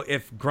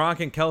 if Gronk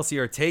and Kelsey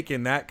are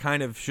taken, that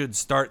kind of should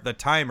start the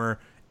timer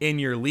in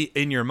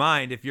your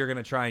mind if you're going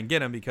to try and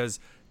get him,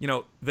 because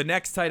the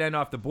next tight end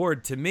off the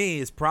board to me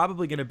is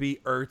probably going to be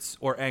Ertz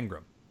or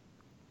Ingram.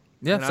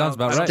 Yeah, sounds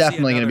about right. It's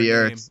definitely going to be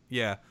Ertz.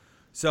 Yeah.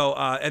 So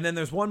and then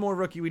there's one more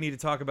rookie we need to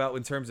talk about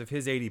in terms of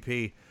his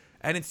ADP,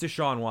 and it's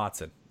Deshaun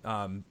Watson.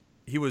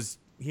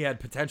 He had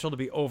potential to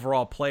be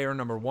overall player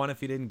number 1 if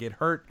he didn't get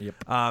hurt.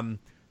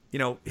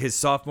 Yep. His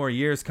sophomore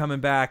year is coming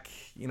back.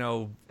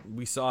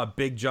 We saw a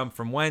big jump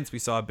from Wentz. We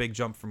saw a big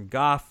jump from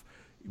Goff.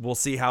 We'll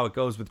see how it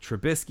goes with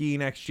Trubisky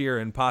next year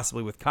and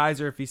possibly with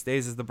Kaiser if he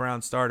stays as the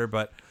Browns starter.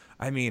 But,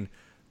 I mean,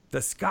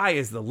 the sky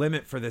is the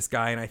limit for this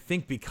guy, and I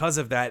think because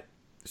of that,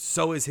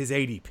 so is his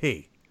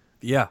ADP.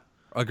 Yeah,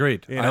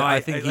 agreed. I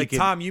think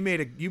Tom, you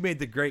made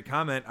the great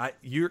comment.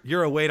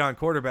 You're a wait-on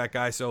quarterback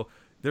guy, so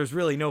there's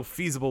really no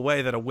feasible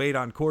way that a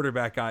wait-on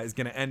quarterback guy is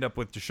going to end up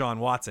with Deshaun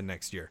Watson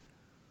next year.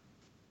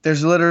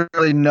 There's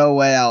literally no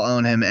way I'll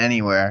own him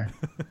anywhere.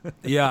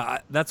 Yeah,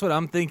 that's what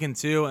I'm thinking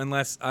too,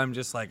 unless I'm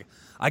just like,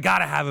 I got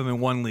to have him in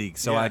one league.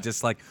 So I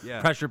just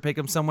pressure pick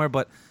him somewhere.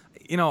 But,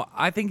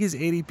 I think his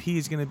ADP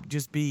is going to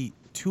just be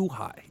too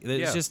high.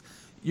 It's just,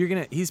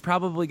 he's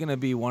probably going to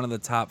be one of the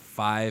top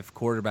 5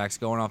 quarterbacks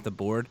going off the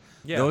board.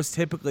 Yeah. Those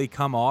typically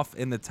come off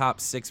in the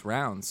top 6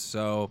 rounds.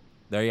 So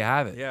there you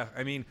have it. Yeah.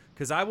 I mean,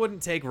 because I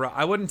wouldn't take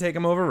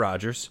him over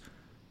Rodgers.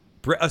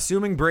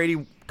 Assuming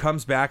Brady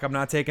comes back, I'm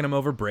not taking him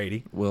over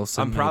Brady.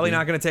 Wilson. I'm probably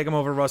not going to take him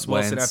over Russ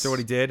Wilson after what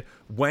he did.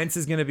 Wentz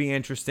is going to be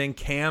interesting.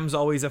 Cam's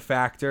always a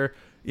factor.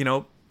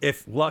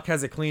 If Luck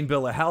has a clean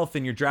bill of health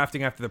and you're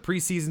drafting after the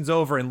preseason's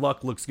over and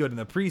Luck looks good in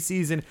the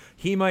preseason,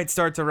 he might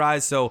start to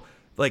rise. So,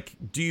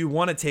 do you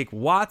want to take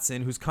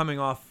Watson, who's coming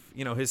off,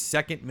 his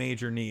second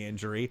major knee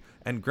injury?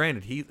 And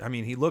granted,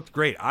 he looked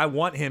great. I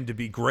want him to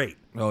be great.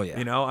 Oh, yeah.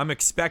 I'm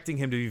expecting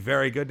him to be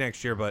very good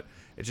next year, but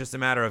it's just a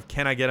matter of,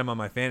 can I get him on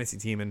my fantasy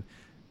team? And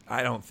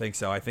I don't think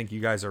so. I think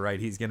you guys are right.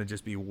 He's going to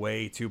just be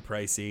way too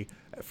pricey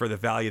for the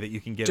value that you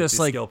can get at the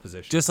skill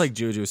position. Just like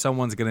Juju,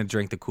 someone's going to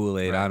drink the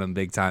Kool-Aid on him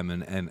big time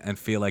and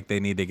feel like they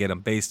need to get him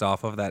based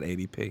off of that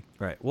ADP.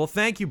 Right. Well,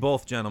 thank you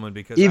both, gentlemen,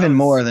 because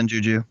more than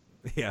Juju.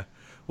 Yeah.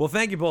 Well,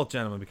 thank you both,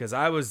 gentlemen, because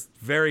I was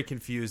very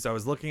confused. I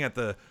was looking at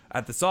the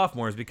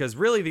sophomores because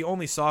really the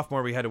only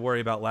sophomore we had to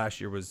worry about last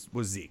year was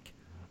Zeke.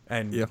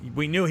 And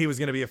we knew he was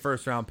going to be a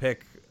first-round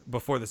pick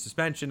before the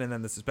suspension, and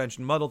then the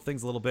suspension muddled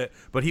things a little bit,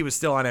 but he was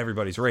still on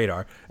everybody's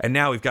radar. And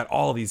now we've got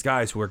all these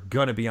guys who are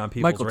going to be on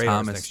people's Michael radars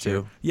Thomas next too.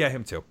 year. Yeah,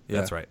 him too. Yeah.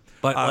 That's right.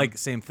 But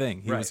same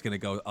thing. He was going to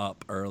go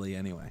up early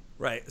anyway.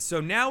 Right.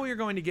 So now we are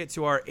going to get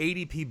to our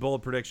ADP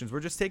bold predictions. We're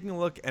just taking a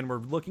look, and we're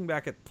looking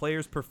back at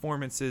players'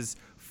 performances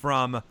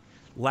from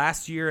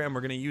last year, and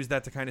we're going to use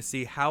that to kind of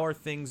see how are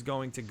things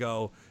going to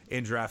go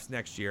in drafts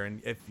next year.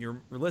 And if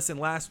you're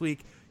listening last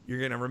week, you're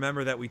going to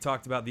remember that we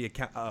talked about the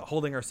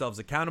holding ourselves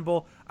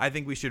accountable. I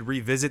think we should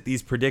revisit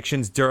these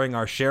predictions during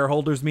our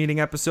shareholders meeting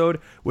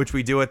episode, which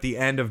we do at the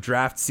end of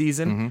draft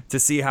season, to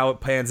see how it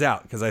pans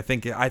out. Because I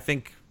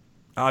think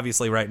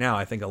obviously right now,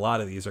 I think a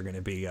lot of these are going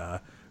to be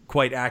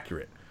quite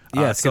accurate.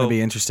 Yeah, it's going to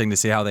be interesting to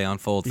see how they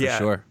unfold for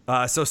sure.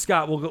 So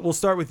Scott, we'll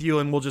start with you,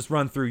 and we'll just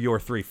run through your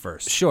 3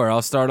 first. Sure,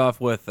 I'll start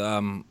off with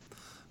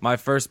my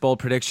first bold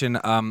prediction.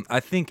 I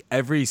think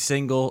every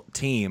single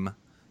team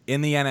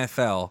in the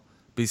NFL,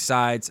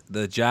 besides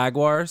the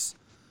Jaguars,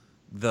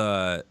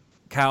 the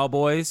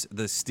Cowboys,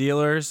 the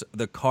Steelers,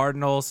 the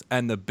Cardinals,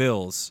 and the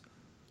Bills,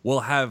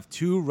 will have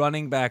 2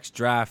 running backs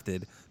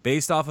drafted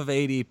based off of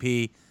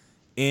ADP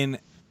in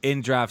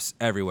drafts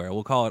everywhere.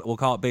 We'll call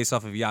it based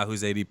off of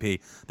Yahoo's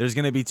ADP. There's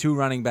going to be 2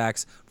 running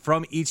backs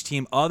from each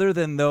team, other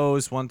than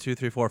those 1, 2,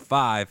 3, 4,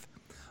 5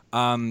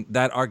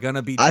 that are going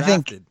to be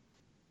drafted.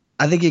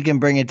 I think you can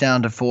bring it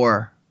down to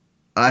 4.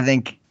 I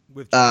think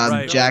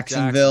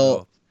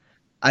Jacksonville.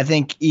 I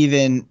think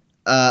even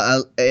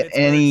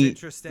any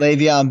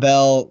Le'Veon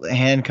Bell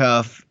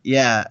handcuff.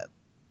 Yeah,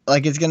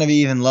 like it's going to be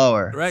even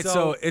lower. Right.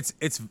 So it's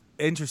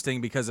interesting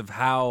because of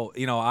how,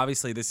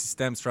 obviously this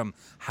stems from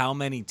how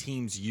many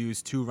teams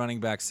use 2 running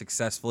backs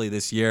successfully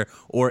this year,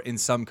 or in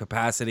some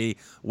capacity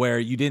where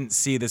you didn't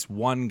see this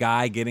one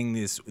guy getting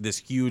this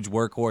huge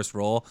workhorse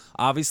role.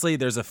 Obviously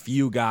there's a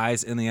few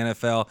guys in the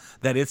NFL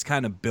that it's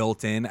kind of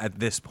built in at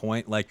this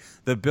point. Like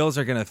the Bills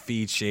are going to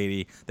feed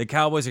Shady. The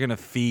Cowboys are going to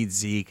feed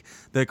Zeke.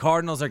 The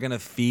Cardinals are going to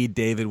feed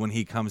David when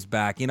he comes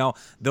back.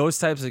 Those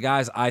types of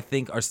guys I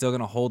think are still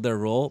going to hold their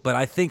role, but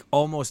I think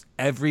almost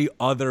every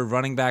other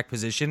running back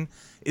position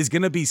is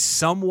going to be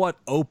somewhat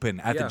open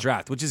at the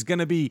draft, which is going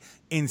to be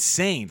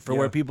insane for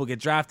where people get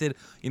drafted,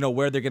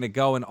 where they're going to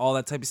go and all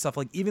that type of stuff.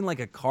 Like even like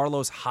a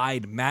Carlos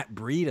Hyde, Matt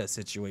Breida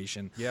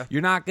situation. Yeah.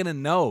 You're not going to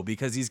know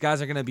because these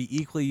guys are going to be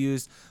equally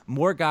used.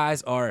 More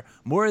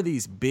of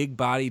these big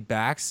bodied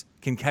backs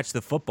can catch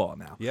the football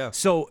now. Yeah.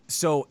 So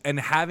and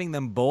having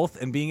them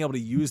both and being able to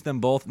use them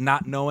both,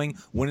 not knowing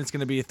when it's going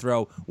to be a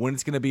throw, when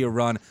it's going to be a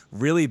run,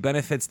 really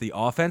benefits the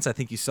offense. I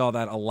think you saw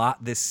that a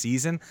lot this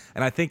season.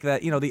 And I think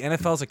that, the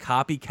NFL is a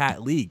copycat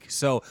league.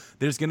 So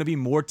there's going to be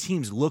more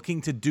teams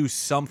looking to do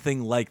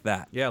something like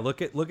that. Yeah,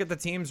 look at the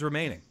teams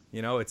remaining.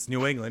 It's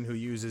New England, who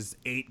uses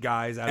 8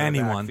 guys out of the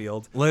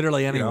backfield.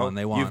 Literally anyone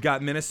they want. You've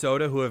got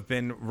Minnesota, who have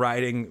been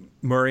riding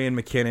Murray and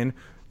McKinnon.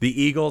 The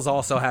Eagles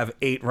also have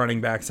 8 running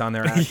backs on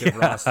their active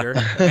roster,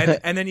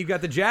 and then you've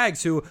got the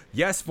Jags, who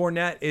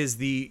Fournette is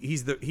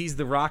he's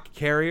the rock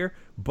carrier,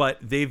 but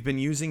they've been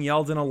using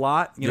Yeldon a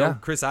lot.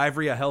 Chris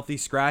Ivory, a healthy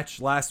scratch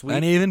last week,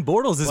 and even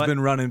Bortles has been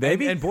running,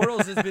 baby. And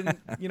Bortles has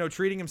been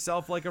treating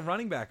himself like a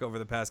running back over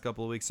the past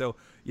couple of weeks. So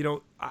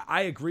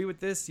I agree with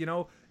this.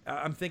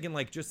 I'm thinking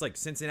just like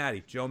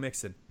Cincinnati, Joe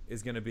Mixon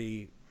is going to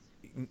be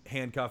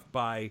handcuffed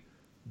by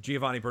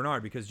Giovanni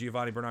Bernard, because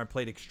Giovanni Bernard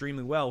played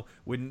extremely well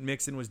when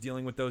Mixon was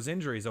dealing with those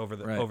injuries over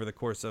the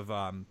course of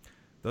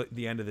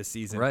the end of the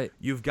season. Right.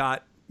 You've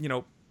got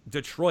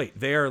Detroit.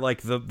 They are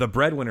like the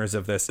breadwinners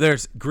of this.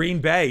 There's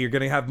Green Bay. You're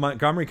going to have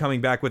Montgomery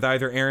coming back with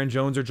either Aaron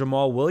Jones or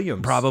Jamal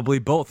Williams. Probably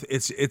both.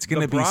 It's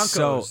going to be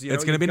Broncos,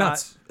 it's going to be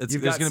nuts. There's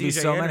going to be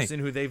so Anderson,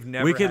 many. Who they've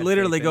never. We could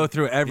literally go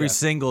through every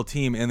single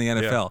team in the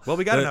NFL. Yeah. Well,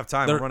 we got enough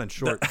time. We're running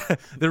short.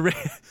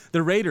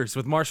 The Raiders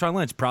with Marshawn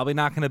Lynch probably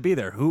not going to be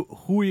there. Who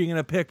are you going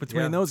to pick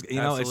between those?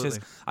 Absolutely. It's just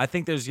I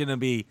think there's going to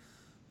be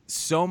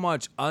so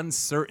much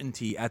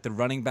uncertainty at the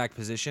running back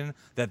position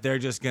that they're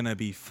just going to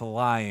be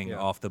flying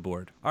off the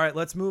board. All right,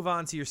 let's move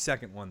on to your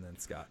second one then,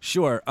 Scott.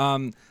 Sure.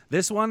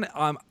 This one,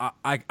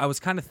 I was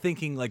kind of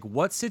thinking, like,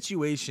 what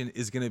situation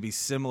is going to be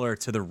similar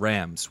to the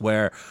Rams,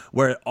 where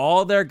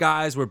all their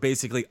guys were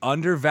basically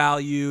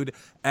undervalued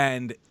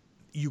and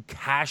you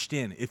cashed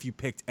in if you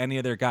picked any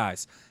of their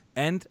guys.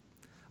 And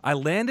I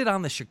landed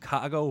on the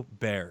Chicago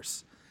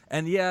Bears.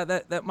 And yeah,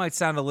 that might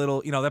sound a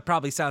little, that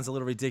probably sounds a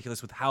little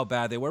ridiculous with how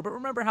bad they were. But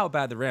remember how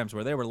bad the Rams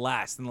were. They were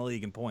last in the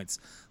league in points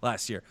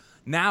last year.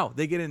 Now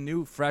they get a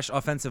new, fresh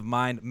offensive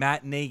mind,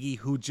 Matt Nagy,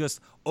 who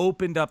just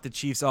opened up the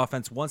Chiefs'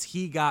 offense once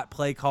he got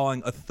play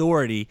calling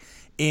authority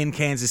in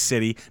Kansas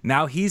City.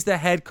 Now he's the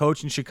head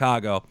coach in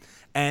Chicago,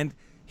 and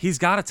he's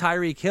got a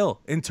Tyreek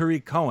Hill in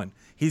Tariq Cohen.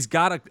 He's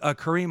got a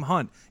Kareem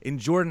Hunt in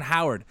Jordan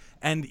Howard.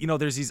 And,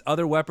 there's these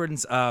other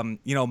weapons.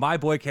 My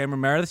boy Cameron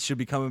Meredith should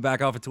be coming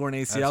back off a torn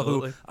ACL,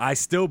 Absolutely. who I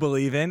still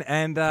believe in.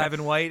 And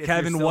Kevin White,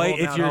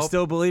 if you're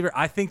still a believer.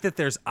 I think that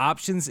there's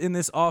options in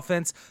this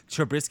offense.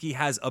 Trubisky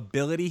has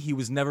ability. He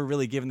was never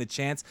really given the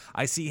chance.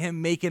 I see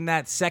him making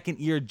that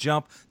second-year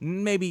jump,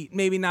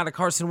 maybe not a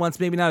Carson Wentz,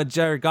 maybe not a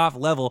Jared Goff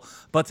level,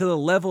 but to the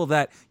level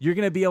that you're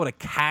going to be able to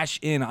cash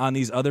in on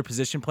these other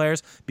position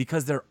players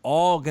because they're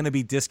all going to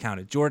be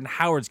discounted. Jordan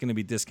Howard's going to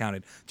be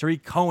discounted.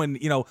 Tariq Cohen,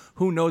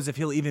 who knows if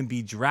he'll even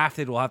be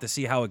drafted. We'll have to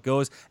see how it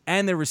goes.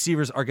 And the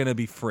receivers are going to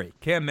be free.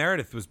 Cam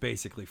Meredith was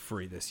basically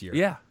free this year.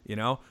 Yeah.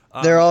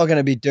 They're all going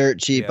to be dirt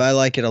cheap. Yeah. I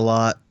like it a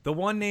lot. The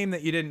one name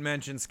that you didn't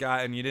mention,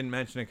 Scott, and you didn't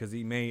mention it because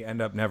he may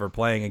end up never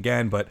playing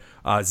again, but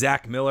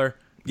Zach Miller.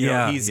 He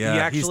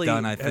actually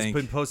done, has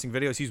been posting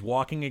videos. He's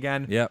walking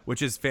again,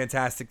 which is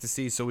fantastic to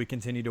see. So we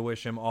continue to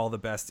wish him all the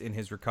best in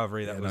his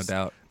recovery. No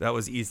doubt. That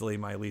was easily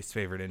my least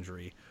favorite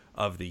injury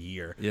of the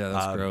year. Yeah,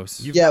 that's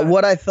gross.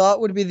 What I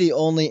thought would be the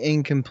only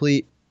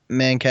incomplete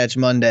Man Catch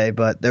Monday,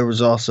 but there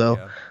was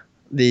also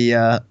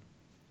the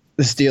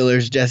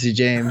Steelers, Jesse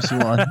James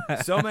won.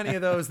 So many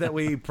of those that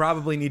we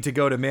probably need to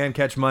go to Man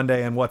Catch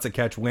Monday and What's a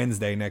Catch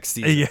Wednesday next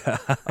season.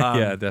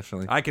 Yeah,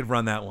 definitely. I could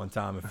run that one,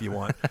 Tom, if you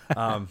want.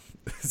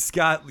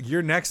 Scott,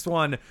 your next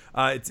one,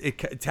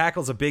 it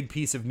tackles a big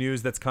piece of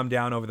news that's come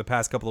down over the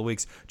past couple of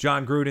weeks.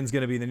 John Gruden's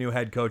going to be the new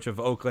head coach of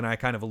Oakland. I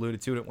kind of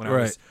alluded to it when I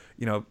was,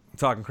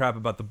 talking crap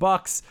about the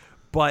Bucs.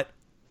 But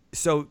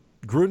so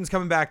Gruden's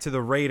coming back to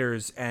the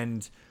Raiders,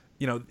 and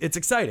it's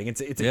exciting. It's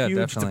a huge,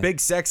 definitely. It's a big,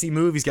 sexy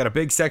move. He's got a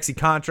big, sexy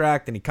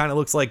contract, and he kind of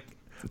looks like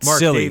Mark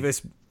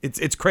Davis.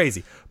 It's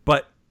crazy,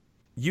 but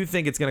you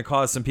think it's going to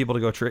cause some people to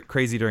go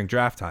crazy during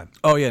draft time?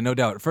 Oh yeah, no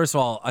doubt. First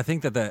of all, I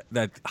think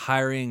that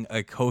hiring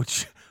a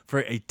coach for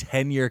a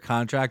 10-year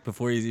contract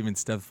before he's even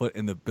stepped foot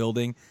in the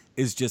building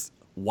is just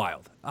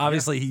wild.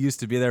 Obviously, he used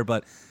to be there,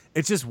 but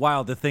it's just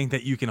wild to think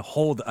that you can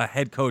hold a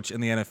head coach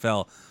in the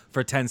NFL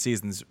for 10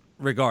 seasons.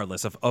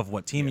 Regardless of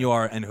what team you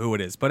are and who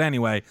it is. But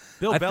anyway,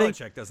 Bill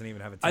Belichick doesn't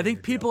even have a team. I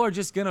think people are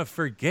just going to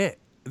forget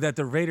that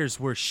the Raiders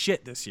were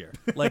shit this year.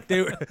 Like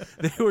they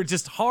were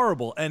just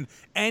horrible. And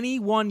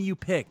anyone you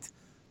picked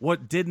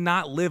did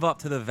not live up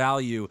to the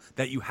value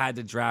that you had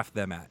to draft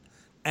them at.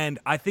 And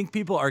I think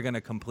people are going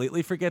to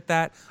completely forget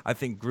that. I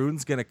think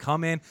Gruden's going to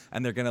come in,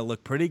 and they're going to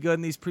look pretty good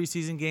in these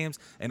preseason games,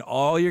 and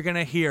all you're going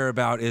to hear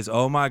about is,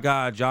 oh, my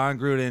God, John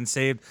Gruden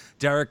saved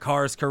Derek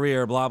Carr's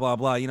career, blah, blah,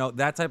 blah,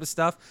 that type of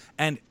stuff.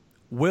 And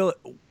will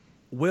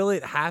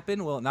it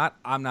happen? Will it not?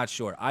 I'm not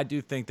sure. I do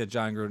think that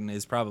John Gruden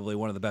is probably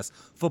one of the best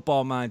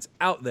football minds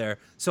out there.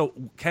 So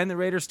can the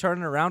Raiders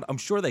turn it around? I'm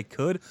sure they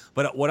could.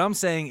 But what I'm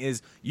saying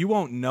is you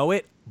won't know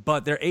it,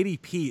 but their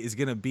ADP is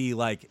going to be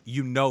like,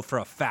 for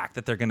a fact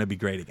that they're going to be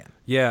great again.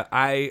 Yeah,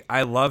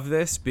 I love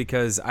this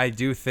because I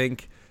do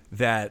think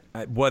that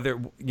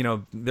whether,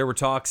 there were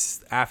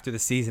talks after the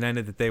season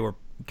ended that they were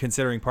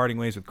considering parting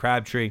ways with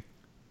Crabtree.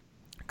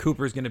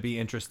 Cooper's going to be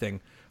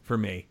interesting for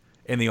me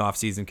in the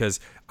offseason because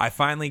I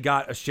finally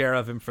got a share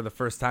of him for the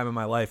first time in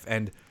my life,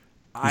 and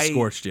he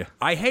scorched you.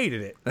 I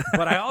hated it,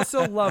 but I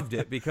also loved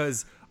it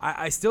because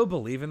I still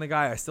believe in the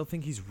guy. I still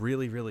think he's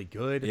really, really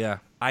good. Yeah.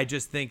 I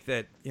just think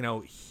that,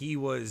 he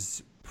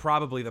was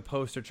probably the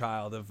poster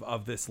child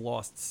of this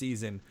lost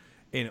season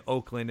in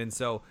Oakland, and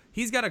so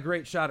he's got a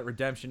great shot at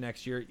redemption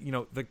next year.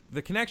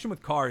 The connection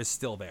with Carr is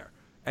still there,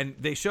 and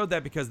they showed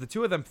that because the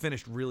two of them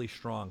finished really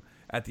strong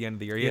at the end of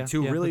the year. He had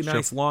two really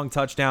nice long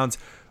touchdowns,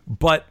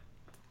 but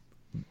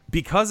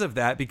because of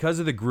that, because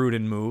of the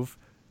Gruden move,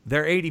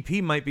 their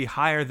ADP might be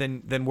higher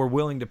than we're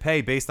willing to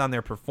pay based on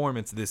their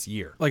performance this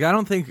year. Like I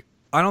don't think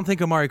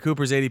Amari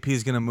Cooper's ADP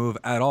is going to move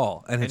at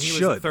all, and it he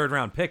should. Was a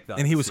third-round pick though,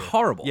 and he was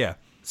horrible. Yeah,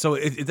 so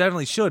it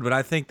definitely should. But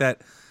I think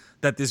that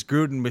this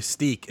Gruden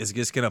mystique is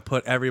just going to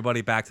put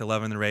everybody back to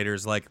loving the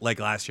Raiders like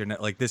last year,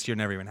 like this year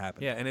never even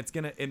happened. Yeah, and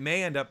it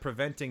may end up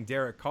preventing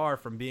Derek Carr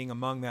from being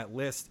among that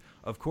list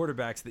of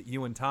quarterbacks that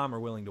you and Tom are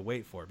willing to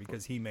wait for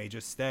because he may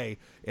just stay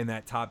in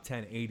that top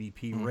 10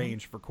 ADP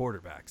range for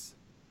quarterbacks.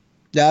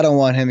 Yeah, I don't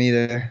want him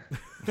either.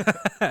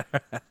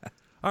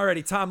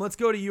 Alrighty, Tom, let's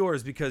go to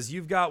yours because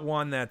you've got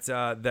one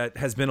that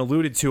has been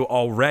alluded to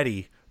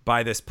already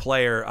by this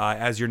player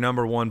as your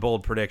number one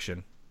bold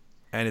prediction,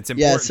 and it's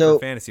important for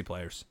fantasy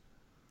players.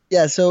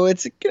 Yeah, so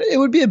it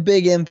would be a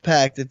big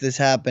impact if this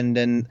happened,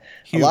 and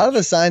huge. A lot of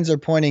the signs are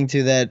pointing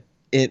to that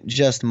it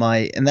just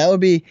might, and that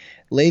would be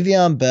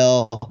Le'Veon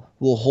Bell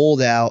will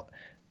hold out,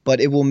 but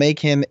it will make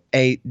him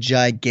a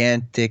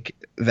gigantic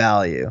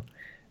value.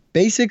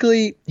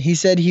 Basically, he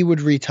said he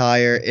would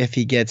retire if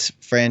he gets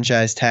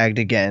franchise tagged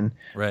again.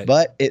 Right.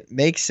 But it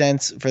makes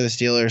sense for the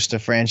Steelers to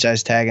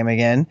franchise tag him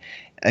again.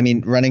 I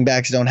mean, running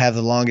backs don't have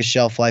the longest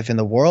shelf life in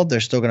the world. They're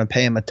still going to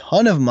pay him a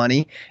ton of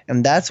money,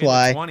 and that's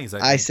why 20s,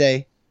 I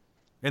say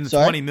in the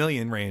 20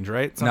 million range,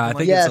 right? No, I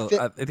think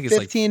it's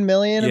 15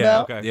 million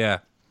about. Okay. Yeah.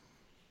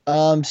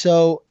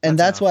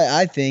 That's why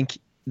I think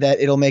that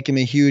it'll make him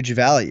a huge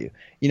value.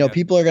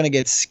 People are going to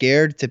get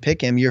scared to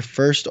pick him. Your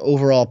first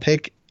overall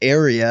pick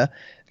area,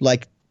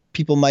 like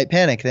people might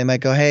panic. They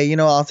might go, hey,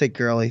 I'll take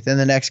Gurley. Then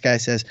the next guy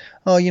says,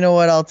 oh, you know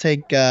what? I'll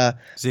take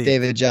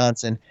David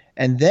Johnson.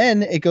 And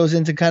then it goes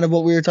into kind of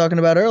what we were talking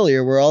about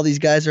earlier, where all these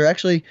guys are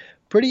actually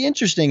pretty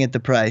interesting at the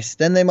price.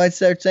 Then they might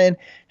start saying,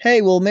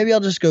 hey, well, maybe I'll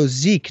just go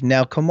Zeke,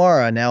 now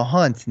Kamara, now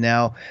Hunt,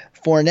 now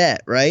Fournette,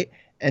 right?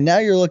 And now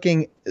you're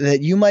looking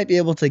that you might be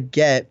able to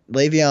get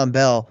Le'Veon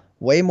Bell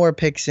way more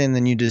picks in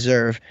than you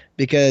deserve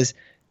because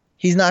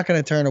he's not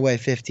going to turn away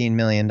 $15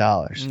 million.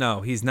 No,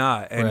 he's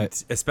not.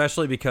 And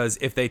especially because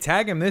if they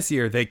tag him this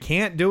year, they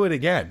can't do it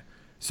again.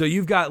 So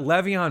you've got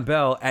Le'Veon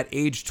Bell at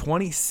age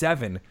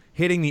 27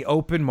 hitting the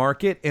open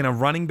market in a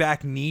running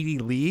back needy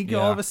league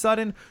all of a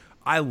sudden.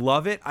 I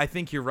love it. I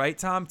think you're right,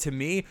 Tom. To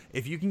me,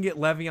 if you can get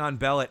Le'Veon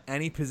Bell at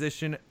any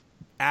position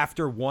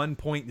after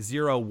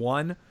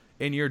 1.01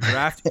 in your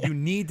draft, you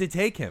need to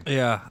take him.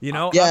 Yeah. You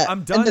know, Yeah.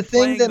 I'm done And the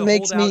thing playing that the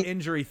makes holdout me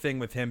injury thing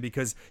with him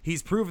because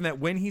he's proven that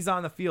when he's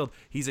on the field,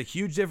 he's a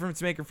huge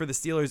difference maker for the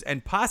Steelers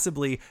and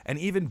possibly an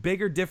even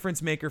bigger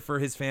difference maker for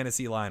his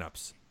fantasy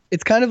lineups.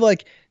 it's kind of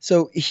like,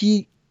 so if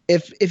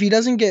he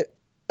doesn't get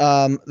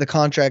the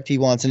contract he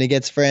wants and he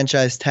gets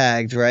franchise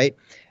tagged, right?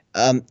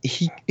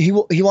 He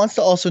wants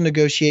to also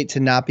negotiate to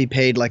not be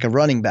paid like a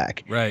running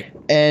back. Right.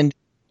 And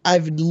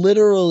I've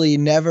literally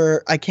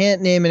never, I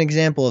can't name an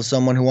example of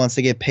someone who wants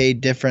to get paid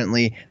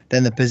differently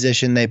than the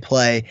position they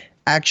play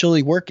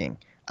actually working.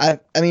 I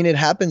mean, it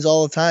happens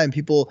all the time.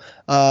 People,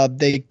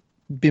 they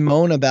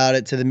bemoan about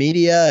it to the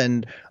media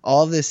and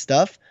all this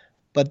stuff,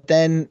 but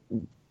then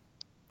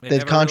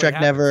the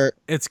contract never,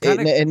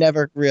 it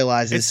never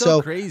realizes. It's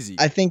so crazy.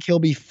 I think he'll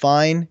be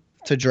fine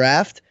to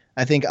draft.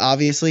 I think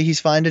obviously he's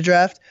fine to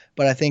draft,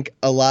 but I think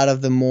a lot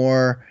of the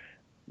more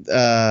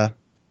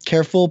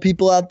careful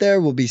people out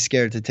there will be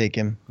scared to take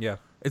him. Yeah.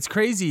 It's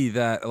crazy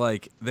that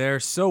like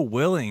they're so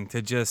willing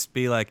to just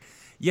be like,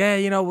 yeah,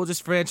 you know, we'll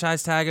just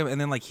franchise tag him, and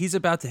then like he's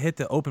about to hit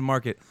the open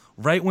market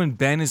right when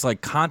Ben is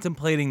like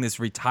contemplating this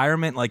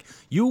retirement. Like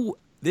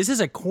this is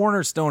a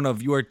cornerstone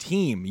of your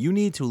team. You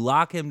need to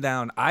lock him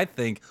down, I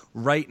think,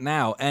 right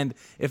now. And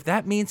if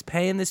that means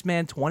paying this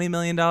man $20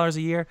 million a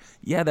year,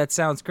 yeah, that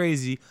sounds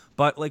crazy.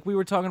 But like we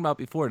were talking about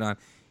before, Don,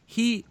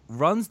 he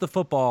runs the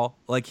football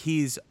like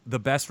he's the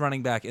best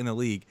running back in the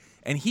league,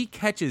 and he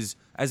catches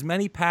as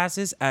many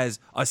passes as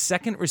a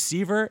second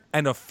receiver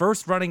and a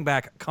first running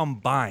back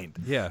combined.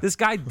 Yeah. This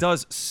guy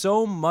does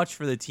so much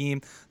for the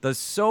team, does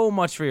so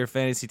much for your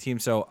fantasy team.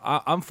 So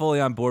I'm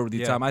fully on board with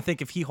you, Tom. I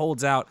think if he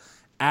holds out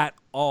at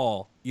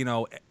all, you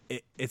know,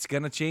 it's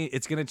gonna change.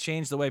 It's gonna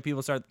change the way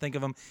people start to think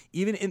of him.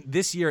 Even in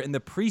this year, in the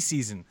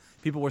preseason,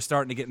 people were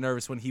starting to get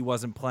nervous when he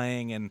wasn't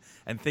playing and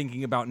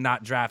thinking about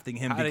not drafting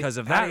him because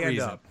of that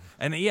reason.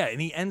 And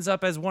he ends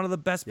up as one of the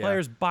best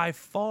players by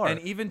far. And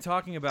even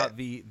talking about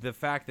the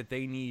fact that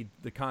they need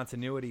the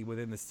continuity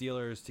within the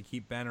Steelers to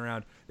keep Ben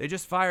around, they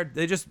just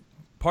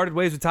parted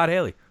ways with Todd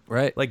Haley.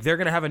 Right. Like they're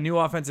gonna have a new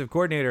offensive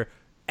coordinator.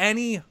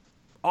 Any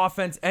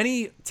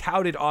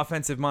touted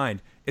offensive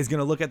mind is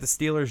gonna look at the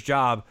Steelers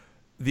job,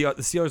 the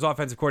Steelers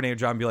offensive coordinator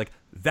job, and be like,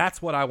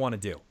 that's what I want to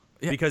do.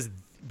 Yeah.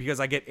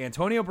 Because I get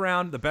Antonio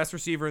Brown, the best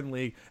receiver in the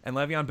league, and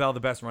Le'Veon Bell, the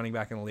best running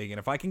back in the league. And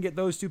if I can get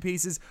those two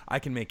pieces, I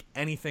can make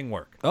anything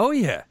work. Oh,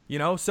 yeah. You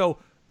know? So,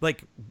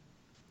 like,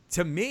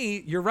 to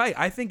me, you're right.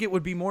 I think it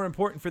would be more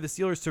important for the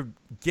Steelers to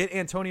get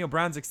Antonio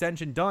Brown's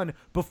extension done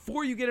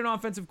before you get an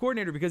offensive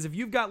coordinator. Because if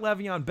you've got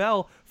Le'Veon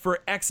Bell for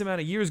X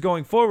amount of years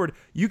going forward,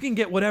 you can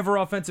get whatever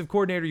offensive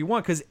coordinator you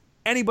want because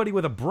anybody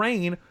with a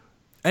brain...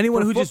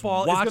 Anyone who just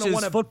watches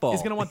football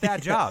is going to want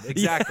that job.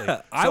 Exactly.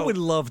 Yeah, I would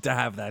love to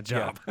have that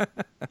job. Yeah.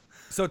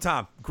 So,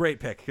 Tom, great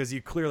pick because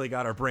you clearly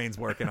got our brains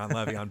working on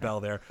Le'Veon Bell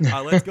there.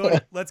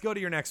 Let's go to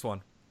your next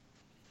one.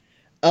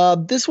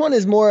 This one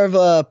is more of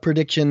a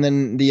prediction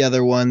than the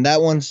other one.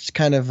 That one's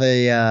kind of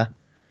a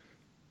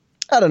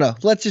I don't know.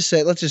 Let's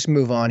just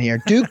move on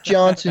here. Duke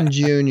Johnson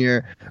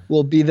Jr.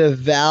 will be the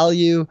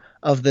value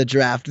of the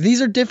draft.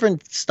 These are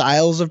different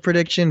styles of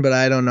prediction, but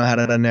I don't know how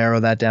to narrow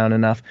that down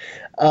enough.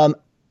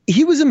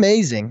 He was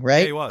amazing, right?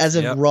 Yeah, he was. As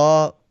a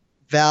raw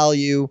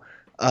value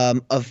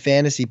of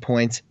fantasy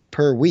points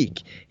per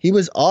week. He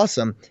was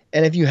awesome.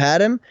 And if you had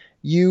him,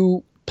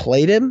 you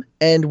played him.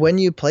 And when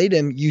you played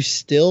him, you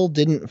still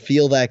didn't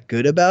feel that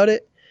good about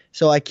it.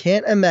 So I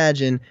can't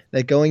imagine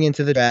that going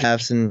into the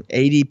drafts and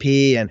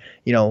ADP and,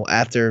 you know,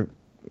 after,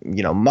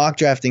 you know, mock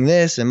drafting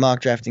this and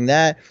mock drafting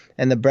that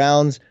and the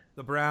Browns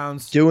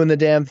doing the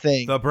damn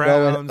thing. The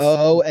Browns going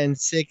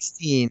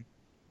 0-16.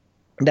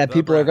 That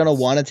people are going to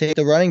want to take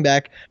the running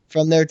back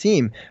from their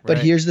team. But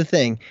here's the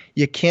thing.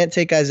 You can't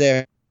take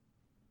Isaiah.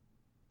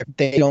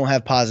 They don't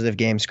have positive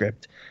game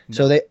script. No.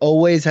 So they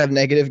always have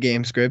negative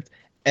game script.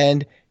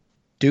 And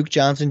Duke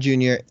Johnson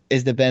Jr.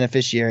 is the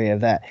beneficiary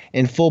of that.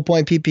 In full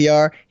point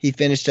PPR, he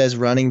finished as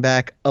running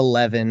back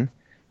 11.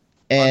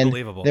 And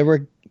unbelievable. There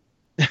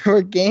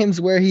were games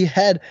where he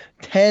had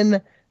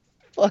 10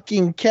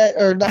 fucking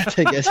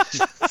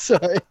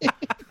sorry.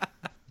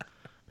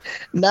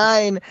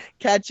 9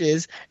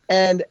 catches,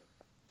 and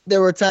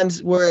there were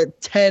times where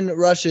 10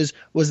 rushes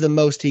was the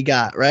most he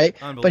got, right?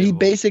 But he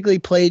basically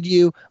played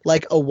you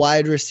like a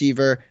wide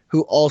receiver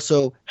who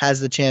also has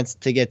the chance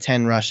to get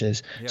 10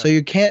 rushes. Yeah. So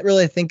you can't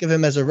really think of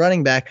him as a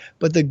running back,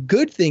 but the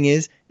good thing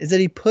is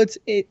that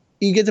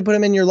you get to put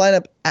him in your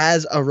lineup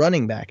as a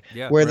running back,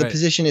 where the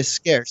position is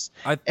scarce.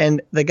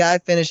 And the guy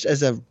finished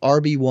as a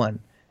RB1,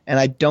 and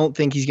I don't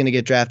think he's going to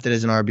get drafted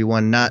as an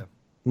RB1, not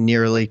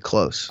nearly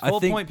close. Full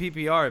point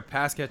PPR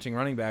pass catching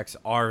running backs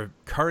are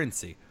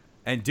currency,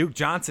 and Duke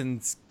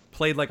Johnson's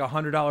played like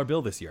 $100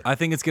 bill this year. I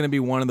think it's going to be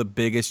one of the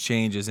biggest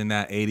changes in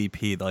that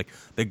ADP. Like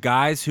the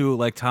guys who,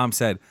 like Tom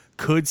said,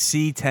 could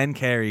see 10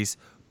 carries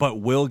but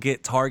will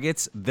get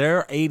targets,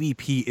 their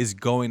ADP is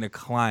going to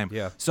climb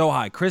so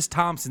high. Chris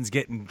Thompson's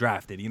getting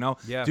drafted,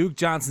 Yeah. Duke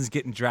Johnson's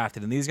getting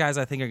drafted, and these guys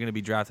I think are going to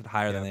be drafted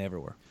higher than they ever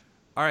were.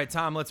 All right,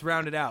 Tom, let's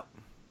round it out.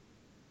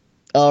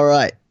 All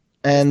right.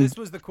 And this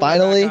was the quarterback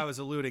finally, I was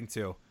alluding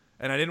to,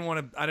 and I didn't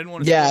want to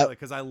spoil it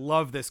because I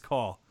love this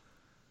call.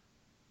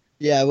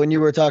 Yeah, when you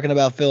were talking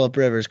about Phillip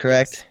Rivers,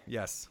 correct?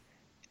 Yes.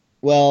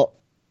 Well,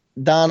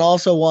 Don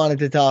also wanted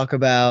to talk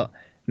about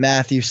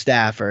Matthew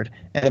Stafford.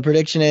 And the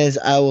prediction is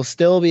I will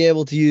still be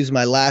able to use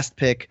my last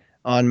pick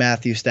on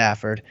Matthew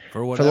Stafford.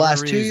 For the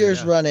last 2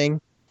 years running,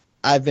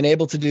 I've been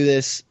able to do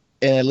this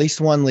in at least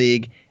one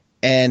league.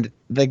 And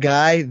the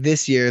guy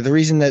this year, the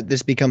reason that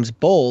this becomes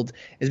bold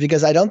is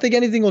because I don't think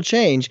anything will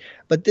change.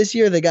 But this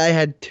year, the guy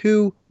had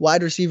 2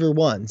 wide receiver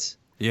ones.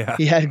 Yeah.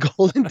 He had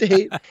Golden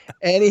Tate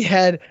and he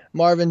had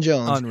Marvin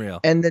Jones. Unreal.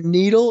 And the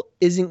needle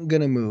isn't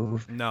going to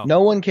move.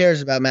 No one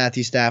cares about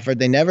Matthew Stafford.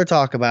 They never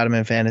talk about him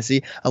in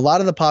fantasy. A lot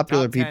of the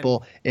popular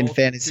people in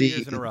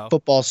fantasy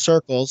football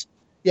circles,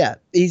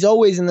 he's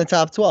always in the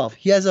top 12.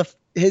 He has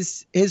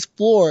his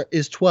floor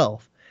is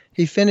 12.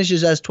 He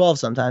finishes as 12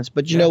 sometimes.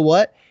 But you know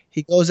what?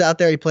 He goes out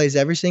there, he plays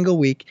every single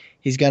week.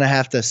 He's going to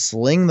have to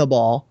sling the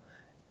ball,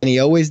 and he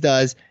always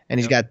does. And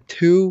he's got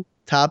 2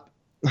 top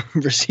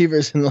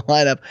receivers in the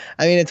lineup.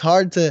 I mean, it's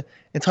hard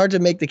to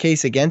make the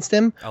case against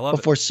him. But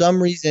for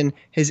some reason,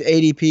 his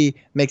ADP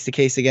makes the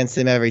case against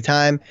him every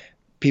time.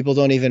 People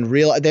don't even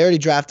realize. They already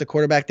drafted a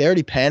quarterback. They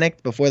already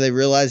panicked before they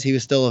realized he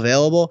was still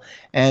available.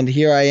 And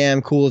here I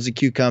am, cool as a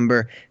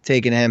cucumber,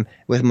 taking him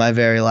with my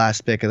very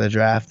last pick of the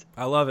draft.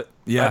 I love it.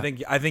 Yeah,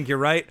 I think you're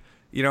right.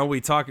 We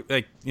talk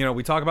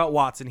about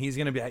Watson. He's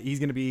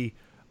gonna be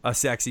a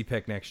sexy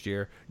pick next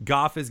year.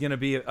 Goff is gonna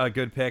be a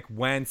good pick.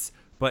 Wentz.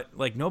 But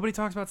nobody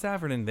talks about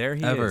Stafford, and there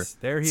he is.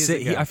 There he is.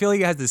 Again. I feel like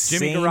he has the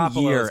Jimmy same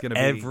Garoppolo year is gonna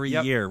be, every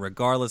year,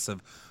 regardless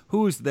of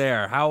who's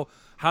there, how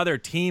their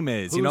team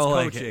is. Who's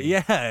coaching.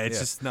 It's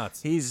just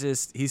nuts.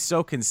 He's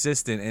so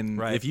consistent,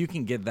 and if you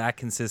can get that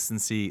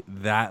consistency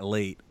that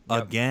late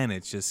again,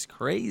 it's just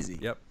crazy.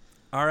 Yep.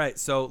 All right,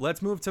 so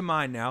let's move to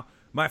mine now.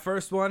 My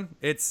first one,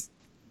 it's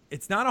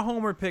not a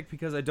homer pick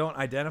because I don't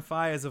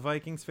identify as a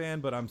Vikings fan,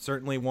 but I'm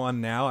certainly one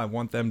now. I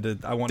want them to.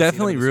 I want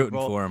definitely to see them rooting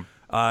for him.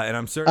 And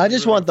I'm certainly. I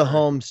just want the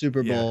home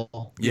Super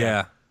Bowl.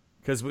 Yeah.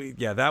 Because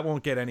that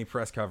won't get any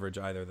press coverage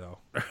either, though.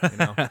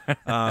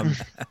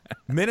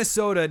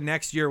 Minnesota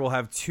next year will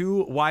have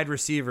 2 wide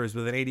receivers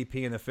with an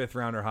ADP in the 5th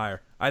round or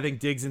higher. I think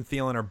Diggs and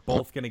Thielen are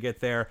both going to get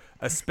there,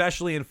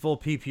 especially in full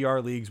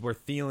PPR leagues where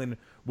Thielen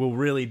will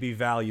really be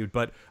valued.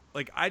 But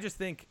I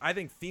think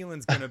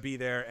Thielen's going to be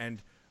there,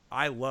 and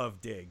I love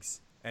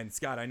Diggs. And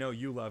Scott, I know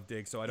you love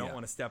Diggs, so I don't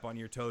want to step on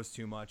your toes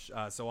too much.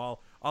 So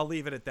I'll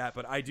leave it at that.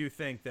 But I do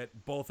think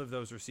that both of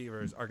those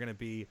receivers are going to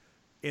be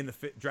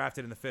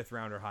drafted in the 5th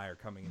round or higher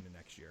coming into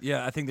next year.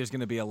 Yeah, I think there's going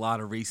to be a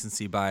lot of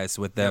recency bias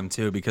with them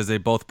too because they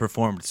both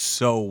performed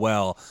so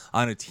well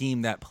on a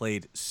team that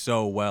played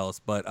so well.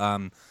 But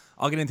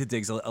I'll get into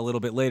Diggs a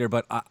little bit later.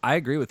 But I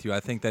agree with you. I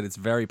think that it's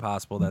very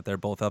possible that they're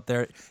both up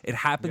there. It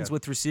happens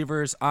with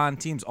receivers on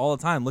teams all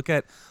the time. Look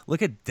at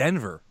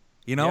Denver.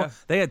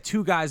 They had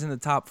 2 guys in the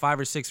top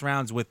 5 or 6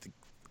 rounds with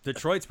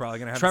Detroit's probably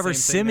going to have Trevor the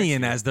same thing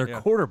Siemian as their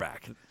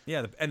quarterback.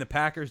 Yeah, and the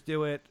Packers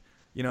do it.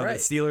 The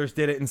Steelers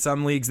did it in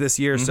some leagues this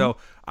year. Mm-hmm. So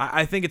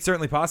I think it's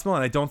certainly possible,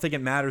 and I don't think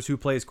it matters who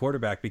plays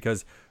quarterback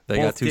because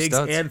both Diggs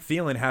and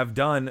Thielen have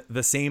done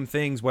the same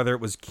things, whether it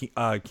was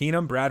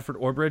Keenum, Bradford,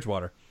 or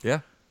Bridgewater.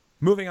 Yeah.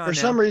 Moving on. For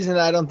some reason,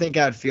 I don't think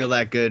I'd feel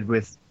that good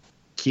with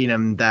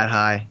Keenum that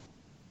high.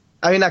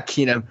 I mean, not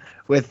Keenum,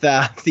 with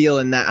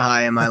Thielen that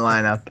high in my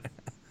lineup.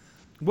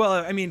 Well,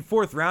 I mean,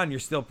 4th round,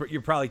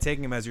 you're probably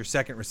taking him as your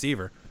second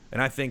receiver, and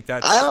I think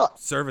that's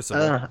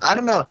serviceable. I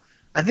don't know.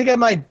 I think I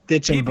might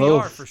ditch them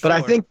both, for sure.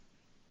 But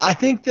I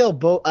think they'll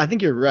both. I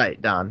think you're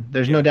right, Don.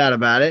 There's no doubt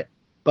about it.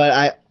 But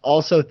I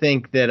also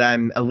think that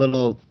I'm a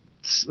little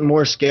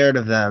more scared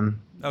of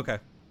them. Okay,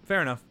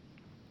 fair enough.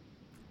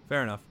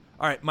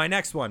 All right, my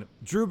next one.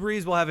 Drew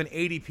Brees will have an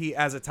ADP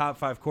as a top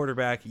 5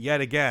 quarterback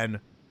yet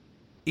again,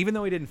 even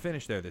though he didn't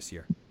finish there this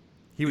year.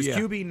 He was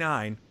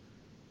QB9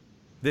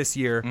 this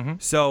year. Mm-hmm.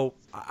 So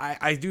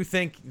I do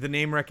think the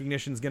name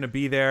recognition is going to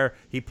be there.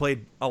 He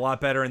played a lot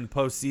better in the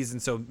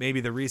postseason, so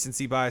maybe the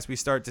recency bias we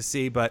start to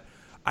see. But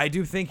I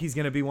do think he's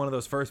going to be one of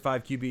those first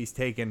 5 QBs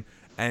taken.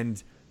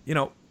 And,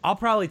 I'll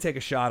probably take a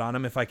shot on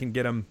him if I can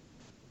get him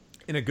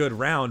in a good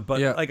round.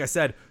 But like I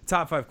said,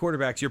 top 5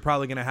 quarterbacks, you're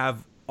probably going to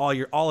have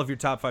all of your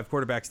top 5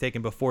 quarterbacks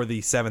taken before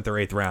the 7th or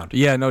 8th round.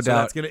 Yeah, no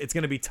doubt. It's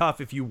gonna be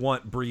tough if you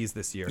want Breeze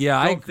this year. Yeah,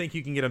 I don't think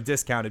you can get them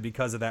discounted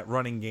because of that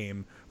running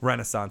game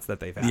renaissance that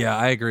they've had. Yeah,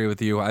 I agree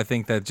with you. I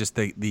think that just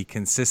the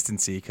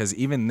consistency, because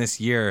even this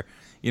year,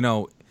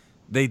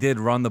 they did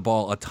run the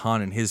ball a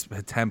ton, and his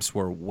attempts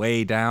were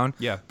way down.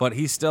 Yeah. But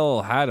he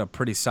still had a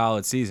pretty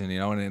solid season,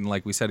 and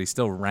like we said, he's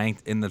still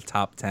ranked in the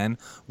top 10,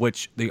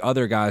 which the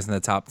other guys in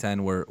the top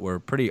 10 were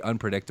pretty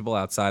unpredictable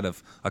outside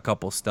of a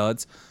couple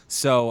studs.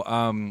 So,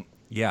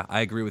 Yeah,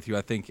 I agree with you.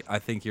 I think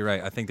you're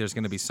right. I think there's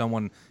going to be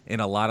someone in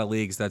a lot of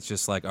leagues that's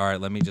just like, all right,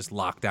 let me just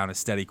lock down a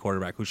steady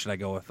quarterback. Who should I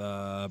go with?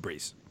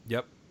 Brees.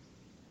 Yep.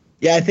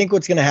 Yeah, I think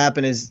what's going to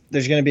happen is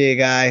there's going to be a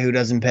guy who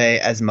doesn't pay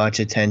as much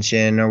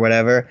attention or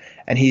whatever,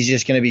 and he's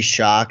just going to be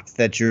shocked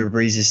that Drew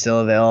Brees is still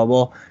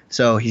available.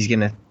 So he's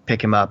going to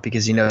pick him up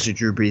because he knows who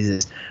Drew Brees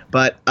is.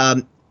 But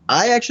I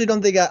actually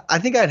don't think I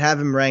think I'd have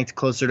him ranked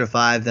closer to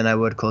 5 than I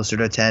would closer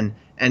to 10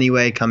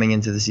 anyway coming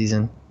into the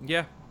season.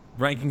 Yeah.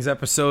 Rankings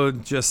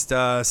episode just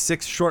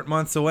 6 short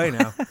months away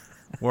now.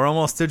 We're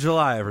almost to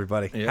July,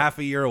 everybody. Yep. Half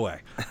a year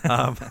away.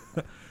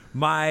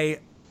 My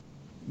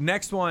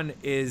next one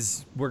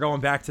is we're going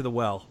back to the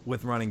well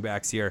with running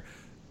backs here.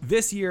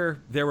 This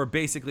year, there were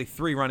basically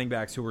 3 running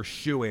backs who were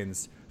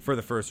shoo-ins for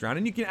the first round.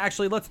 And you can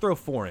actually, let's throw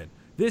 4 in.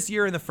 This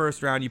year in the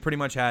first round, you pretty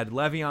much had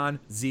Le'Veon,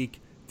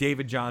 Zeke,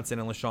 David Johnson,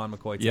 and LaShawn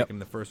McCoy taken in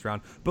the first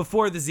round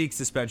before the Zeke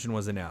suspension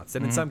was announced.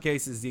 And in some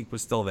cases, Zeke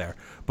was still there.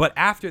 But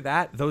after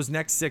that, those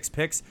next 6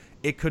 picks,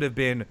 it could have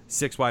been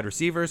 6 wide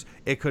receivers.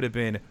 It could have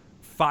been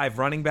 5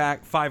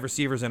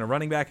 receivers and a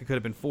running back. It could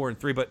have been 4 and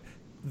 3. But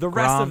the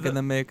rest Gronk of in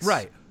the mix.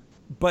 Right.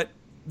 But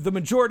the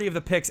majority of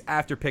the picks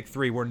after pick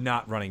 3 were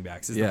not running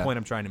backs, is the point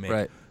I'm trying to make.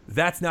 Right.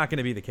 That's not going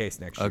to be the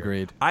case next year.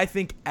 Agreed. I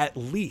think at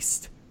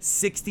least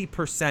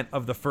 60%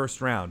 of the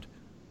first round,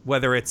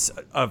 whether it's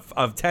of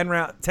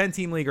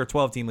 10-team league or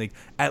 12-team league,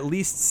 at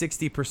least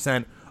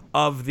 60%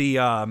 of the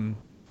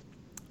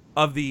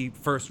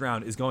first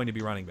round is going to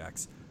be running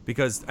backs.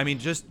 Because, I mean,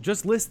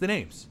 just list the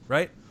names,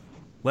 right?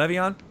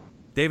 Le'Veon,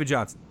 David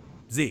Johnson,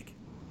 Zeke,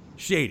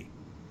 Shady.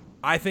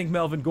 I think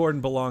Melvin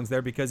Gordon belongs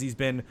there because he's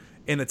been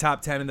in the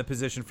top 10 in the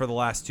position for the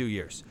last 2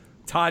 years.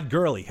 Todd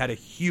Gurley had a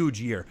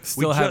huge year.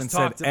 Still haven't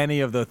said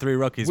any of the 3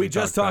 rookies we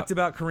just talked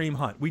about Kareem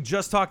Hunt. We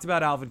just talked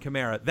about Alvin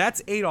Kamara.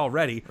 That's 8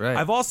 already. Right.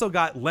 I've also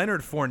got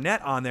Leonard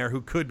Fournette on there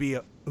who could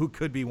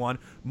be one.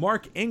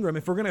 Mark Ingram.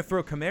 If we're going to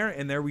throw Kamara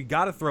in there, we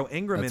got to throw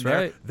Ingram in there.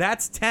 Right.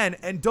 That's 10.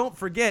 And don't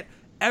forget,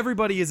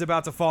 everybody is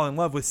about to fall in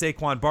love with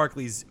Saquon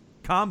Barkley's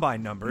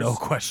combine numbers. No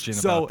question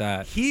so about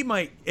that. He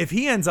might, if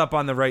he ends up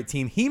on the right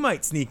team, he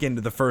might sneak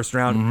into the first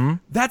round.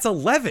 That's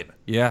 11.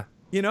 Yeah.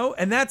 You know,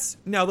 and that's,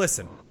 now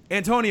listen,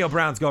 Antonio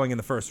Brown's going in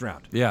the first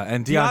round. Yeah,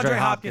 and DeAndre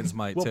Hopkins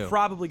might will too.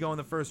 probably go in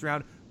the first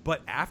round.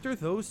 But after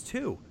those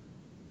 2,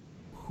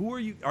 who are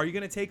you? Are you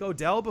going to take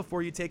Odell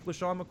before you take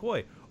LaShawn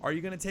McCoy? Are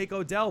you going to take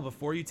Odell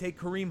before you take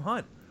Kareem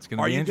Hunt?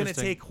 Are you going to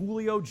take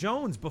Julio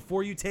Jones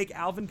before you take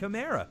Alvin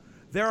Kamara?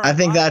 I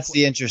think that's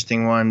the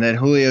interesting one, that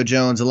Julio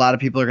Jones, a lot of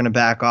people are going to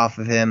back off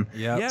of him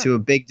to a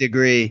big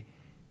degree.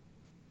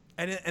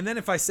 And then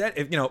if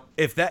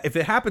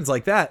it happens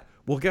like that,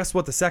 well, guess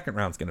what the second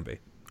round's going to be?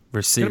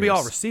 Receivers. It's going to be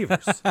all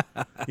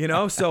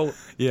receivers. So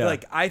yeah.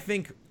 Like I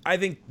think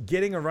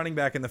getting a running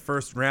back in the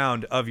first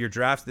round of your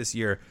drafts this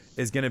year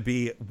is going to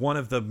be one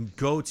of the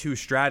go-to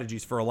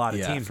strategies for a lot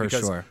of teams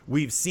because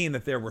we've seen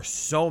that there were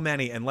so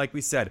many, and like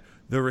we said,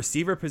 the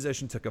receiver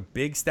position took a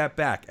big step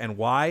back. And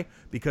why?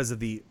 Because of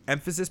the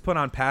emphasis put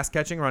on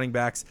pass-catching running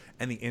backs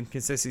and the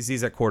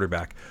inconsistencies at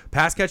quarterback.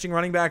 Pass-catching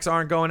running backs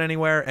aren't going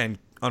anywhere, and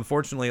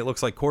unfortunately, it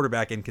looks like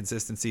quarterback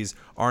inconsistencies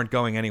aren't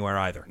going anywhere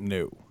either.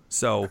 No.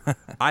 So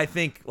I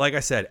think, like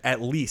I said,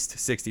 at least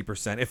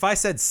 60%. If I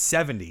said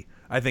 70,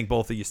 I think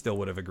both of you still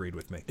would have agreed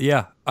with me.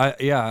 Yeah, I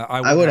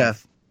would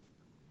have.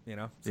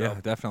 So yeah,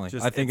 definitely.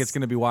 I think it's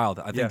going to be wild.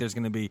 I think there's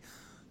going to be,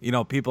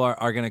 people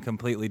are going to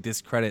completely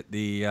discredit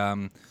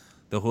the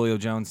Julio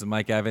Jones, the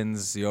Mike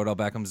Evans, the Odell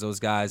Beckhams, those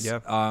guys.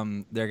 Yep.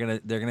 They're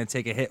gonna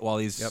take a hit while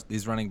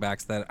these running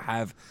backs that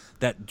have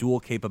that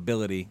dual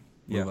capability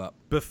move up.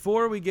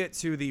 Before we get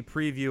to the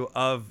preview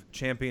of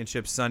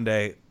Championship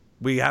Sunday,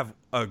 we have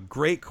a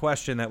great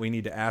question that we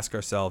need to ask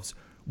ourselves.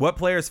 What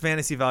player's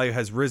fantasy value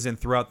has risen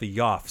throughout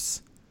the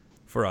offs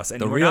for us?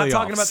 And we're not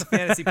talking about the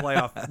fantasy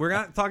playoff. We're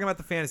not talking about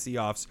the fantasy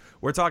offs.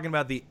 We're talking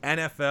about the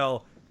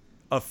NFL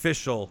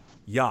official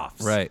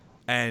offs. Right.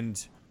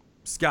 And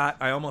Scott,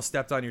 I almost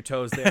stepped on your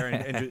toes there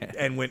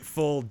and went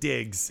full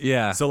digs.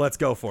 Yeah. So let's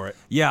go for it.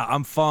 Yeah,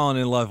 I'm falling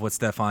in love with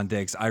Stephon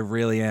Diggs. I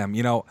really am.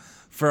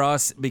 For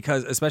us,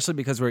 especially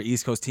because we're an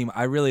East Coast team,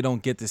 I really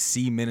don't get to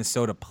see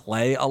Minnesota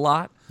play a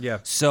lot. Yeah.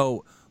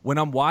 So when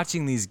I'm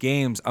watching these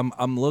games,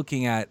 I'm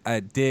looking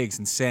at Diggs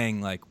and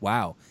saying, like,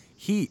 wow,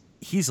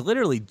 he's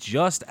literally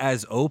just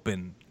as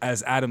open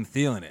as Adam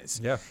Thielen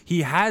is. Yeah.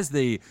 He has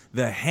the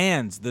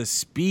hands, the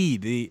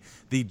speed,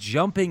 the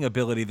jumping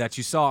ability that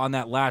you saw on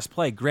that last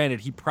play.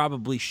 Granted, he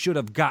probably should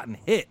have gotten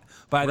hit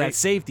by that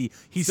safety.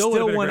 He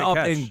still went up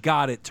and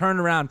got it, turned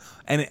around,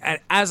 and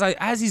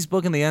as he's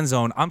booking the end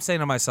zone, I'm saying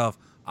to myself,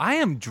 I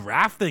am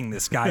drafting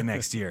this guy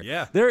next year.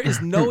 Yeah. There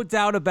is no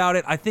doubt about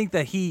it. I think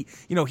that he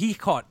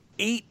caught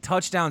 8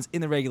 touchdowns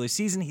in the regular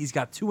season. He's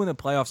got 2 in the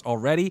playoffs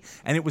already,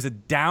 and it was a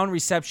down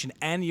reception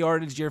and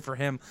yardage year for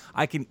him.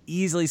 I can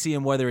easily see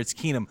him, whether it's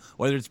Keenum,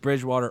 whether it's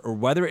Bridgewater, or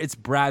whether it's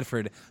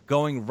Bradford,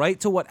 going right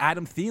to what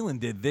Adam Thielen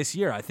did this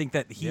year. I think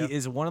that he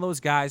is one of those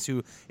guys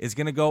who is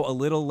going to go a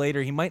little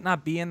later. He might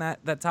not be in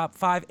that top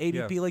 5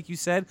 ADP like you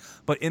said,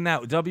 but in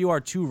that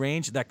WR2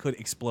 range, that could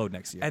explode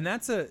next year. And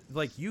that's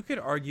you could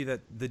argue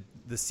that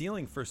the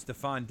ceiling for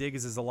Stephon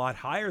Diggs is a lot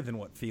higher than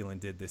what Thielen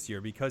did this year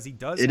because he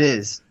does have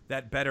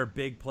that better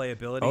big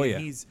playability. Oh, yeah.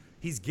 And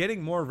he's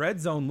getting more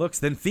red zone looks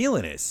than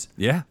Thielen is.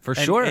 Yeah, for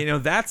And, sure. you know,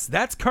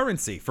 that's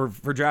currency for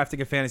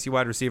drafting a fantasy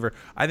wide receiver.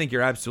 I think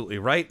you're absolutely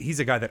right. He's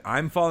a guy that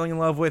I'm falling in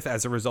love with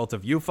as a result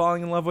of you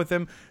falling in love with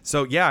him.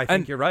 So, yeah, I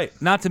think you're right.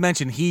 Not to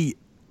mention, he,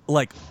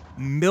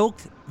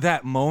 milked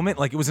that moment.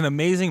 It was an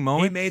amazing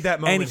moment. He made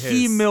that moment and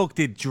he milked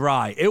it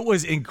dry. It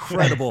was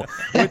incredible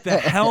with the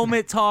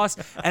helmet toss,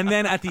 and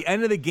then at the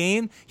end of the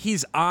game,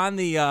 he's on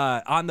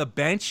the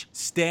bench,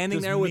 standing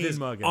Just there with his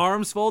mugging.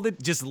 arms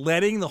folded, just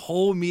letting the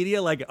whole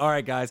media all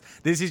right, guys,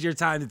 this is your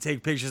time to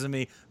take pictures of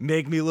me,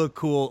 make me look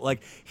cool. And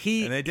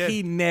they did.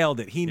 He nailed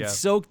it. He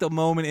soaked the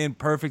moment in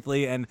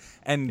perfectly, and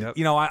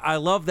you know, I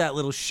love that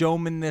little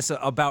showmanness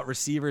about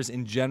receivers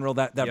in general,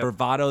 that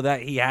bravado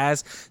that he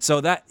has.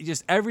 So that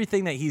just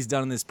everything that he's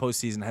done in this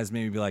postseason has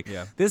made me be like,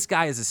 this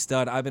guy is a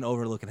stud. I've been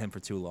overlooking him for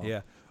too long.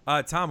 Yeah.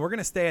 Tom, we're going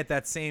to stay at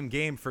that same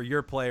game for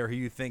your player who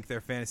you think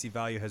their fantasy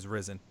value has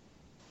risen.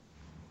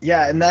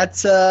 Yeah, and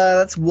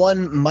that's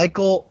one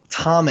Michael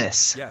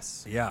Thomas.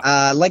 Yes.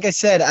 Yeah. Like I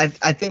said,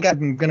 I think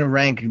I'm going to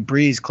rank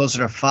Breeze closer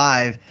to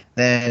 5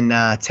 than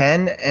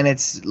 10, and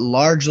it's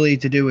largely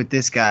to do with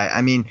this guy.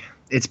 I mean,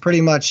 it's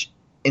pretty much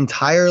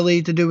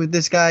entirely to do with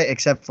this guy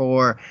except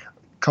for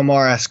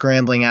Kamara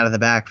scrambling out of the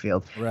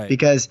backfield. Right.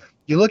 Because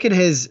you look at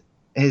his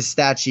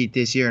stat sheet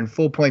this year in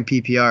full point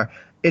PPR,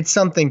 it's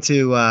something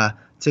to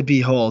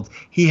behold.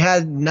 He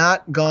had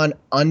not gone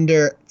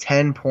under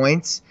 10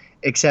 points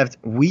except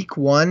week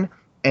 1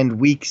 and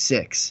week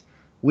 6.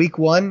 Week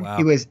 1,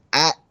 He was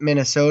at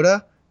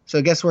Minnesota.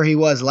 So guess where he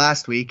was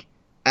last week?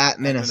 At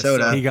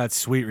Minnesota. He got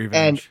sweet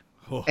revenge.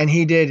 And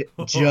he did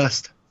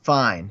just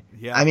fine.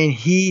 Yeah. I mean,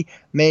 he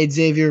made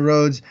Xavier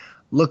Rhodes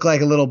look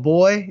like a little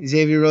boy.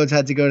 Xavier Rhodes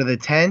had to go to the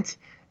tent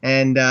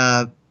and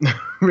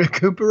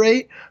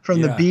recuperate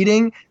from the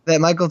beating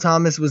that Michael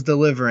Thomas was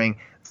delivering.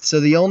 So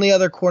the only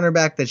other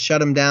cornerback that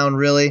shut him down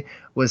really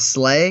was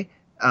Slay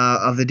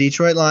of the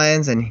Detroit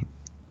Lions, and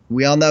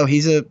we all know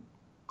he's a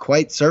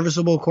quite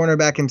serviceable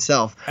cornerback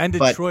himself. And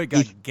Detroit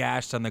got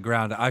gashed on the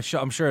ground.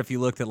 I'm sure if you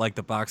looked at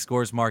the box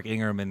scores, Mark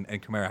Ingram and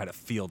Kamara had a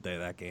field day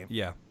that game.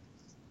 Yeah.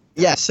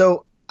 Yeah,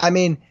 so, I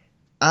mean,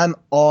 I'm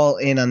all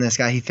in on this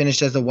guy. He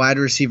finished as the wide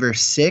receiver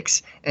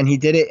 6, and he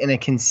did it in a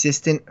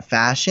consistent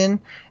fashion,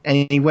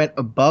 and he went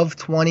above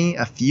 20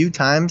 a few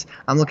times.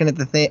 I'm looking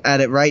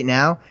at it right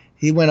now.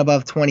 He went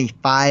above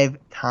 25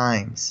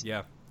 times.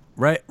 Yeah.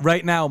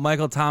 Right now,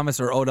 Michael Thomas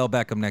or Odell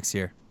Beckham next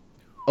year.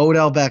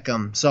 Odell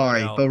Beckham,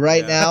 sorry. But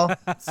right now,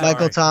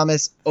 Michael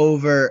Thomas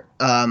over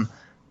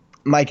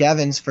Mike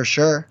Evans for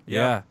sure.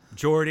 Yeah.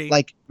 Jordy.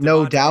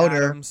 No Devontae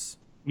doubter. Adams.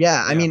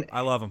 Yeah, I mean,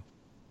 I love him.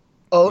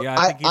 Oh, Yeah,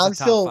 I think he's a I'm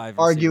top still 5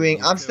 arguing.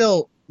 receiver. I'm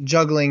still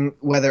juggling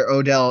whether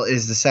Odell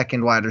is the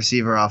second wide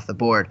receiver off the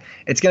board.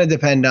 It's going to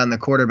depend on the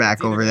quarterback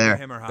It's either over gonna be there.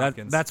 him or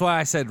Hopkins. That's why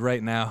I said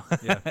right now.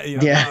 Yeah.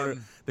 Yeah.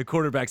 The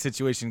quarterback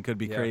situation could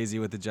be crazy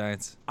with the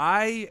Giants.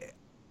 I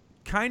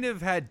kind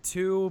of had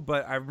 2,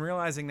 but I'm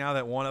realizing now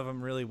that one of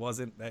them really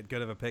wasn't that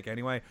good of a pick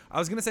anyway. I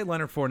was going to say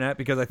Leonard Fournette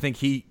because I think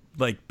he,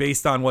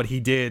 based on what he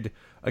did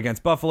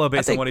against Buffalo,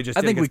 based on what he just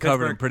did I think we against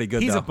covered Pittsburgh, him pretty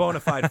good, he's though. a bona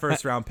fide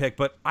first-round pick,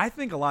 but I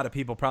think a lot of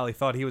people probably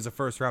thought he was a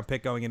first-round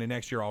pick going into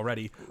next year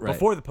already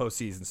before the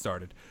postseason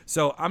started.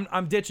 So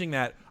I'm ditching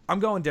that. I'm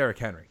going Derrick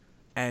Henry.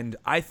 And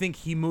I think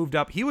he moved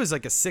up. He was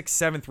like a 6th,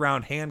 7th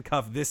round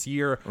handcuff this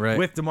year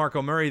with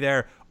DeMarco Murray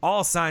there.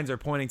 All signs are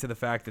pointing to the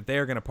fact that they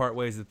are going to part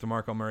ways with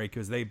DeMarco Murray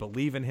because they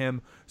believe in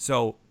him.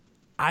 So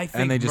I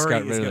think they just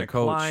Murray got rid is of going the to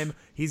coach. climb.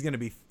 He's going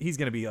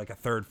to be like a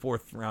 3rd,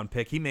 4th round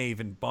pick. He may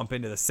even bump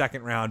into the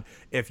 2nd round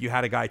if you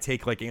had a guy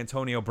take like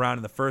Antonio Brown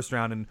in the 1st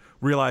round and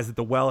realize that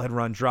the well had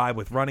run dry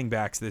with running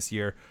backs this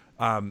year,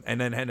 and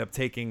then end up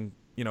taking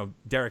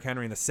Derrick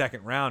Henry in the 2nd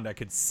round. I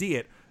could see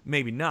it,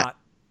 maybe not,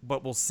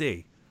 but we'll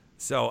see.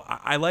 So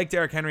I like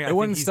Derrick Henry. I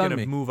think he's going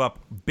to move up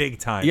big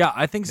time. Yeah,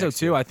 I think so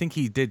too. year. I think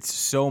he did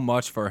so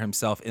much for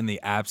himself in the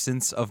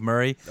absence of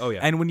Murray. Oh, yeah.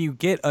 And when you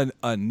get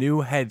a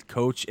new head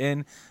coach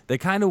in, they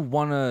kind of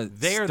want to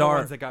They're the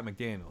ones that got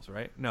McDaniels,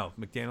 right? No,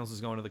 McDaniels is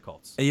going to the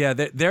Colts. Yeah,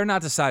 they're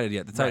not decided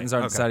yet. The Titans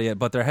aren't decided yet,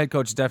 but their head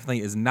coach definitely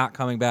is not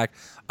coming back.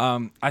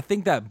 I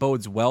think that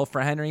bodes well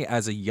for Henry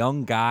as a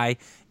young guy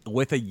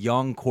with a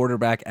young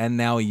quarterback and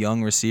now a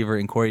young receiver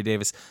in Corey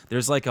Davis.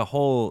 There's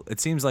it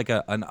seems like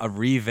a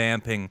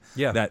revamping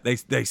that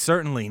they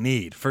certainly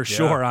need for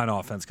sure on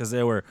offense because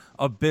they were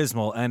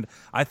abysmal. And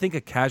I think a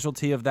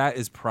casualty of that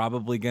is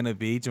probably going to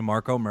be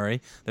DeMarco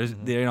Murray. There's,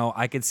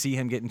 I could see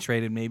him getting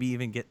traded, maybe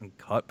even getting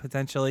cut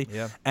potentially.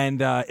 Yeah.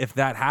 And if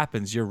that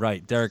happens, you're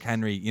right. Derrick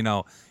Henry,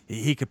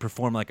 he could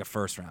perform like a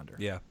first rounder.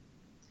 Yeah.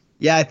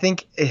 Yeah, I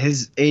think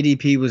his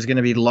ADP was going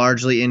to be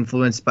largely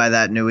influenced by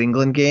that New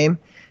England game.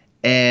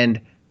 And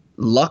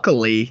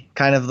luckily,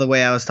 kind of the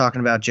way I was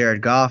talking about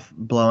Jared Goff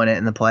blowing it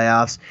in the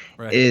playoffs,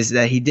 Right. is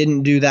that he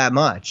didn't do that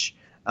much.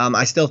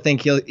 I still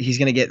think he's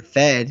going to get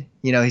fed.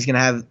 He's going to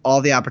have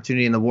all the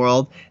opportunity in the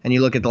world. And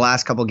you look at the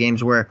last couple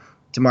games where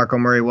DeMarco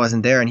Murray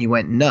wasn't there and he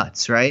went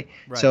nuts, right?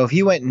 So if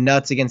he went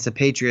nuts against the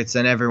Patriots,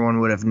 then everyone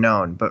would have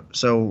known. But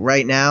so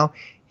right now,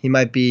 he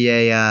might be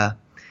a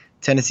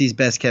Tennessee's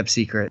best kept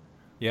secret.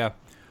 Yeah.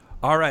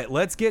 All right,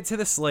 let's get to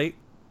the slate.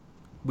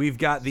 We've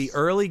got the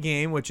early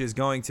game, which is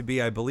going to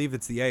be, I believe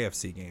it's the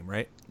AFC game,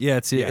 right? Yeah,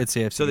 it's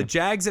AFC. So the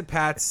Jags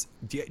against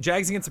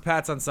the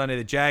Pats on Sunday.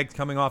 The Jags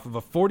coming off of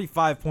a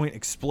 45-point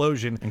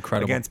explosion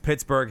against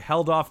Pittsburgh,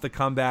 held off the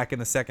comeback in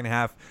the second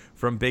half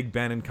from Big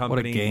Ben and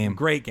company. What a game.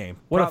 Great game.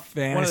 What a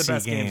fantasy one of the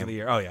best game. games of the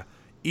year. Oh, yeah.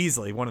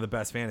 Easily one of the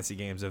best fantasy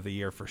games of the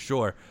year for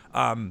sure.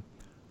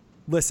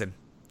 Listen,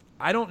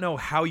 I don't know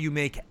how you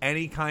make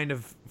any kind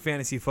of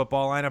fantasy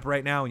football lineup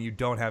right now and you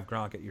don't have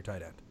Gronk at your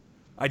tight end.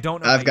 I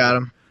don't know. I've got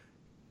him.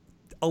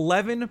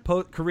 11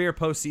 career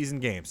postseason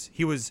games.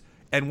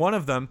 And one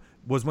of them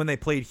was when they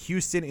played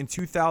Houston in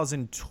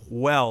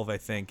 2012, I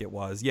think it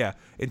was. Yeah,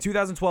 in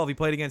 2012, he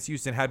played against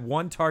Houston, had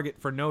one target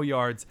for no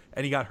yards,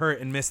 and he got hurt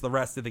and missed the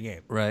rest of the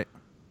game. Right.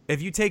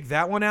 If you take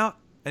that one out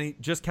and you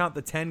just count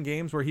the 10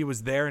 games where he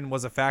was there and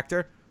was a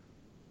factor,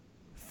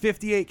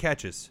 58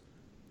 catches,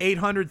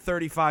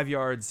 835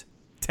 yards,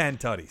 10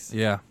 tutties.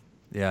 Yeah.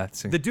 Yeah,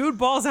 the dude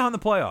balls out in the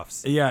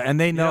playoffs. Yeah, and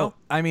they know.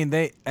 I mean,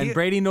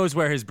 Brady knows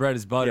where his bread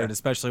is buttered,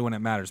 especially when it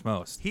matters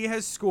most. He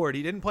has scored.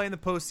 He didn't play in the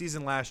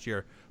postseason last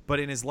year, but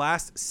in his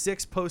last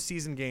 6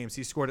 postseason games,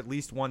 he scored at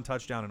least 1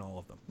 touchdown in all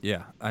of them.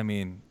 Yeah, I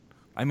mean,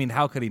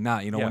 how could he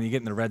not? When you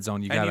get in the red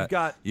zone, you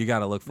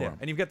gotta look for him.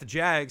 And you've got the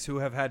Jags who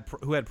had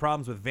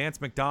problems with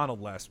Vance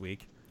McDonald last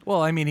week.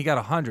 Well, I mean, he got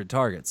 100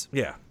 targets.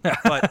 Yeah,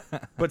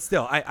 but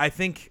still,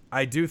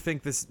 I do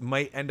think this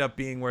might end up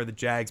being where the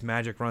Jags'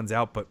 magic runs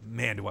out. But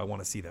man, do I want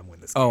to see them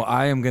win this game. Oh,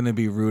 I am going to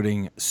be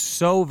rooting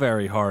so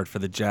very hard for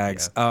the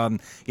Jags. Yeah.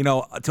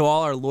 To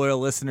all our loyal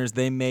listeners,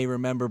 they may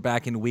remember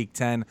back in Week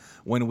 10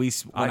 when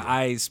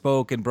I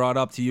spoke and brought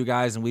up to you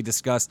guys and we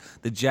discussed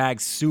the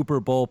Jags' Super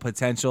Bowl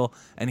potential.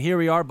 And here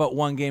we are, but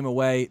one game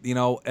away.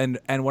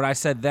 And what I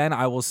said then,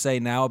 I will say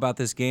now about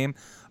this game.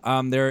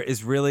 There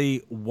is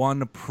really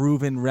one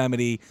proven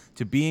remedy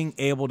to being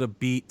able to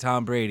beat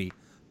Tom Brady.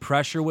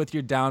 Pressure with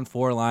your down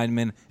 4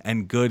 linemen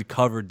and good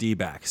cover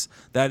D-backs.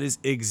 That is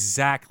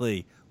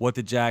exactly what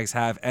the Jags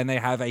have, and they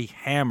have a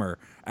hammer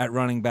at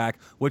running back,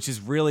 which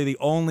is really the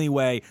only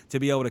way to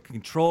be able to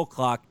control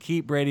clock,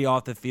 keep Brady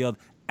off the field,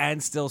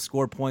 and still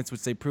score points,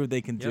 which they proved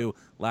they can do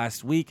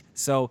last week.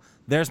 So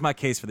there's my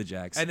case for the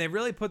Jags. And they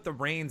really put the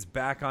reins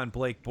back on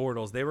Blake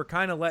Bortles. They were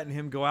kind of letting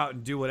him go out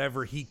and do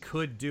whatever he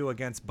could do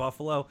against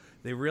Buffalo.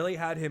 They really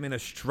had him in a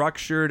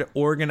structured,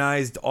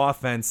 organized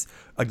offense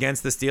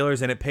against the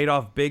Steelers, and it paid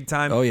off big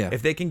time. Oh, yeah.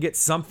 If they can get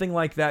something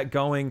like that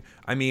going,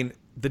 I mean,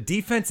 the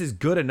defense is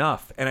good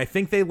enough. And I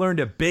think they learned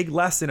a big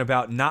lesson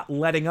about not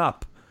letting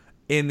up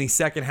in the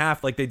second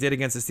half like they did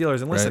against the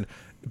Steelers. And listen,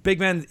 if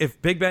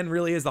Big Ben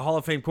really is the Hall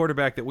of Fame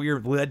quarterback that we are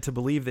led to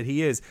believe that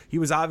he is, he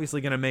was obviously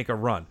going to make a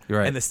run.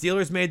 Right. And the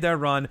Steelers made their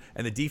run,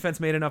 and the defense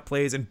made enough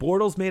plays, and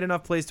Bortles made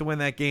enough plays to win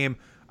that game.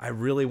 I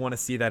really want to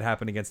see that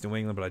happen against New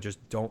England, but I just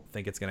don't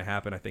think it's going to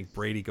happen. I think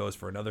Brady goes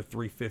for another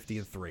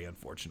 350-3,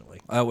 unfortunately.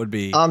 That would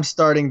be... I'm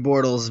starting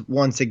Bortles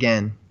once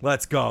again.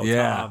 Let's go,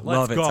 yeah, Tom.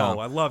 Let's go. Tom.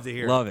 I love to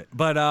hear Love it.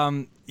 But,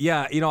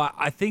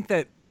 I think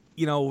that,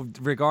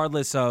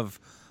 regardless of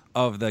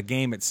the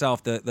game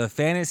itself, the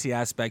fantasy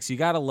aspects, you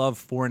got to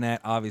love Fournette,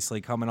 obviously,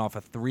 coming off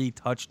a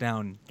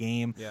 3-touchdown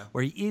game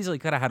where he easily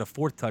could have had a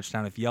 4th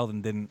touchdown if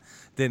Yeldon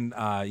didn't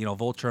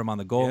vulture him on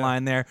the goal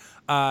line there.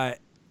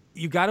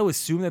 You got to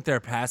assume that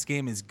their pass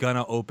game is going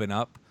to open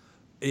up.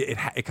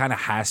 It kind of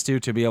has to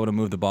be able to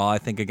move the ball, I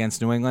think,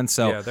 against New England.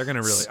 So yeah, they're going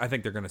to really. I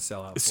think they're going to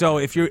sell out. So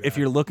if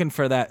you're looking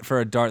for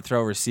a dart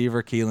throw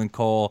receiver, Keelan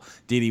Cole,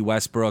 Dede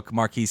Westbrook,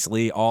 Marquise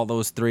Lee, all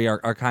those 3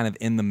 are kind of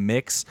in the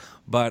mix.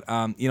 But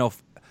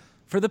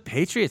for the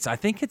Patriots, I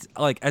think it's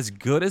like as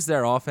good as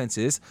their offense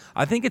is,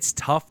 I think it's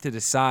tough to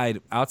decide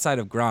outside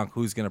of Gronk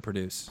who's going to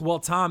produce. Well,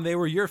 Tom, they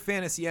were your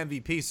fantasy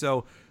MVP,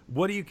 so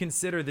what do you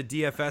consider the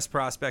DFS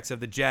prospects of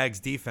the Jags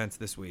defense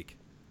this week?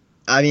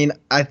 I mean,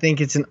 I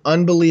think it's an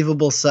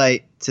unbelievable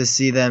sight to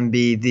see them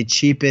be the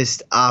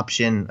cheapest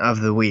option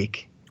of the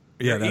week.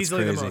 Yeah, that's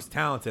easily crazy. the most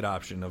talented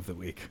option of the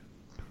week.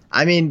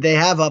 I mean, they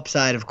have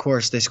upside, of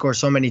course. They score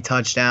so many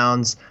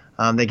touchdowns.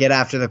 They get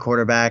after the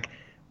quarterback.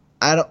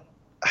 It's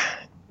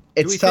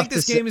do we tough think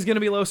this game is going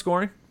to be low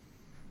scoring?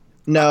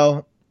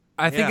 No.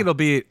 I think it'll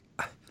be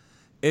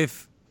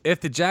if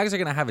the Jags are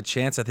going to have a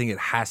chance, I think it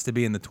has to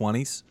be in the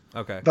 20s.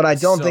 Okay. But I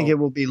don't think it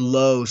will be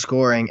low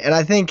scoring. And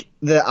I think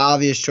the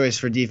obvious choice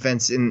for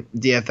defense in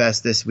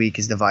DFS this week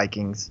is the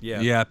Vikings.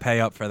 Yeah, pay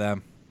up for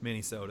them.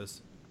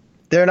 Minnesota's.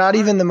 They're not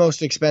even the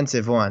most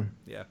expensive one.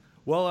 Yeah.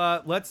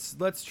 Well,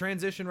 let's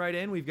transition right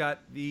in. We've got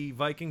the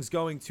Vikings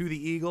going to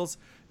the Eagles.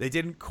 They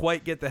didn't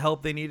quite get the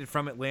help they needed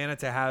from Atlanta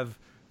to have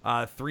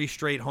 3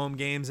 straight home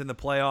games in the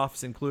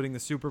playoffs, including the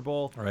Super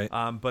Bowl. Right.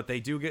 But they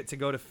do get to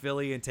go to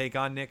Philly and take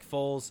on Nick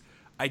Foles.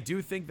 I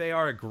do think they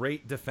are a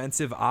great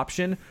defensive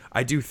option.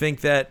 I do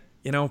think that,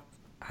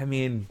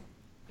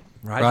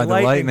 ride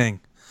the lightning.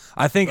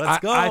 I think Let's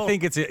go. I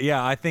think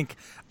I think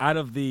out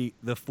of the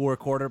 4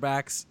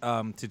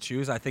 quarterbacks to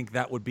choose, I think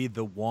that would be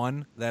the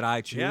one that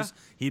I choose. Yeah.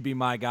 He'd be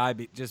my guy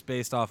just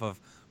based off of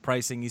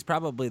pricing. He's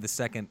probably the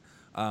second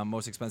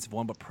most expensive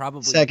one, but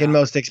probably Second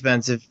most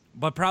expensive.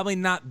 but probably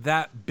not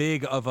that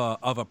big of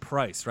a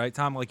price, right,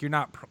 Tom? Like, you're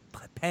not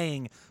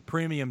paying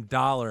premium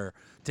dollar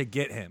to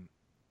get him.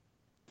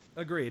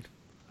 Agreed.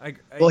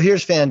 Well,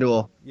 here's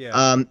FanDuel.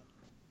 Yeah.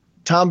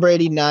 Tom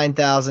Brady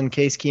 9,000,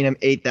 Case Keenum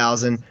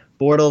 8,000,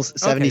 Bortles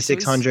so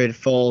 7,600,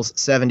 Foles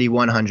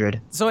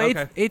 7,100. So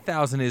Okay.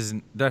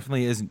 8,000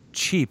 definitely isn't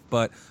cheap,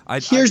 but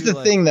Here's the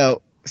thing,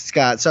 though,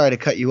 Scott. Sorry to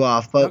cut you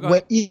off, but No, go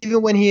ahead.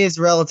 even when he is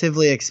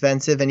relatively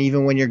expensive, and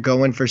even when you're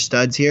going for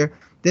studs here,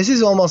 this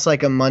is almost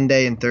like a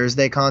Monday and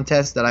Thursday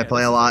contest that I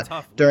play this a is a lot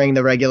tough week. during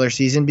the regular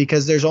season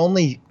because there's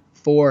only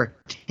 4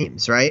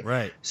 teams, right?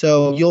 Right.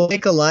 So you'll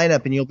make a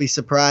lineup and you'll be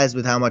surprised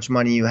with how much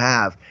money you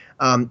have.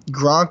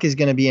 Gronk is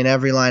going to be in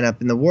every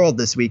lineup in the world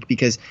this week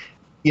because,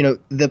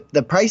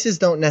 the prices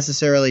don't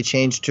necessarily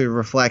change to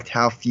reflect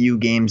how few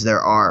games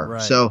there are.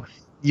 Right. So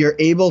you're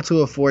able to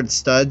afford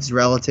studs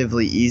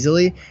relatively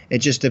easily. It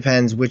just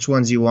depends which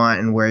ones you want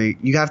and where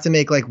you have to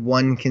make like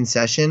one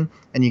concession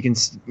and you can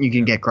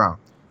get Gronk.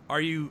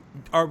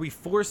 Are we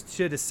forced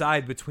to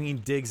decide between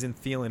Diggs and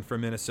Thielen for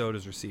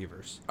Minnesota's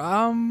receivers?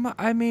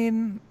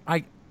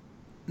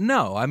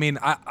 No.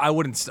 I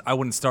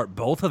wouldn't start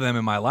both of them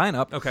in my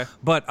lineup. Okay.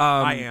 But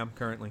I am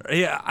currently.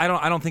 Yeah, I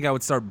don't think I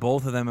would start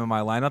both of them in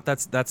my lineup.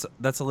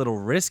 That's a little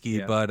risky,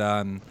 Yeah.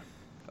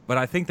 but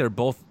I think they're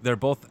both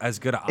as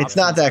good options. It's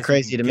not that as you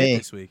crazy can to get me.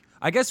 this week.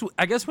 I guess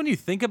when you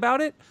think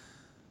about it,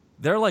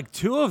 they're like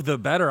 2 of the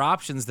better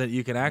options that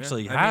you can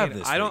actually have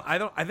this week.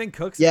 I think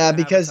Cook's Yeah,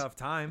 gonna because- have a tough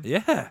time.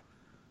 Yeah.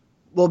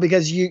 Well,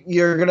 because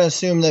you're going to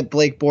assume that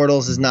Blake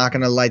Bortles is not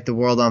going to light the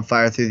world on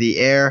fire through the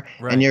air,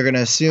 Right. and you're going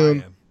to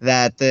assume I am.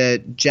 that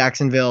the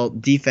Jacksonville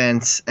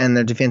defense and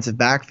their defensive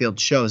backfield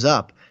shows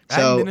up. And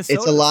So it's a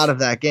Minnesota's. lot of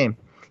that game.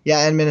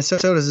 Yeah, and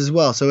Minnesota's as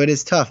well. So it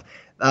is tough.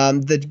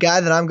 The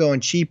guy that I'm going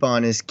cheap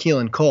on is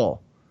Keelan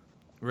Cole.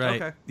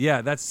 Right. Okay.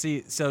 Yeah,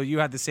 so you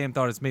had the same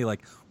thought as me.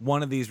 Like,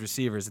 one of these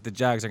receivers, if the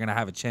Jags are going to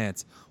have a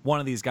chance, one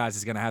of these guys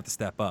is going to have to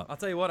step up. I'll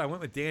tell you what, I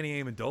went with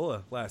Danny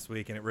Amendola last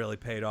week, and it really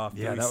paid off.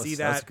 Yeah, Do we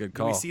that's a good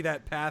Do we call. see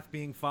that path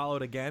being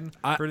followed again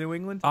I- for New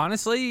England?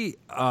 Honestly,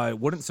 it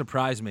wouldn't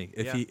surprise me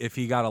if Yeah.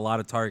 he got a lot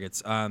of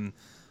targets.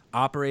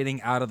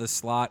 Operating out of the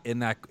slot in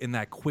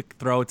that quick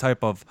throw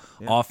type of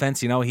offense,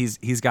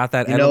 he's got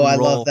that. You know, Edelman I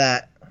role. love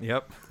that.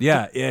 Yep.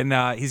 Yeah,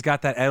 and he's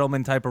got that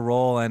Edelman type of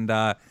role, and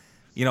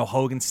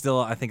Hogan's still,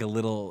 I think,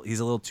 he's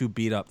a little too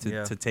beat up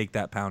to take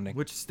that pounding.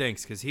 Which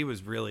stinks because he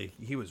was really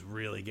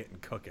getting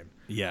cooking.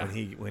 Yeah.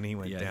 When he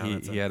went Yeah,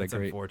 down. he had a That's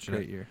great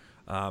unfortunate. year.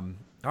 All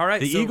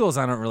right. The so- Eagles,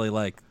 I don't really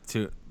like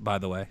to. By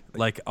the way,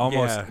 like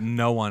almost Yeah.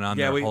 no one on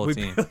Yeah, their we whole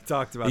team. barely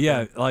talked about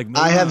Yeah, that. like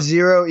I have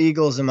 0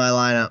 Eagles in my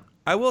lineup.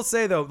 I will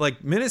say though,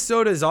 like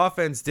Minnesota's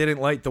offense didn't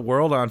light the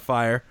world on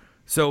fire,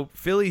 so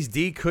Philly's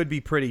D could be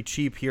pretty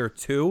cheap here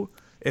too.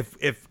 If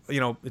it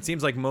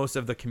seems like most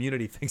of the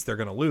community thinks they're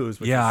going to lose,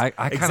 which Yeah, is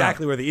I kinda-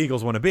 exactly where the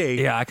Eagles want to be.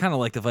 Yeah, I kind of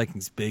like the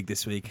Vikings big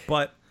this week.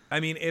 But I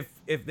mean,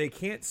 if they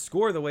can't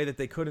score the way that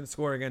they couldn't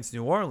score against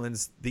New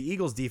Orleans, the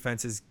Eagles'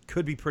 defenses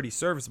could be pretty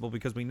serviceable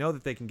because we know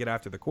that they can get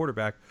after the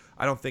quarterback.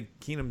 I don't think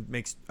Keenum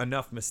makes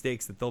enough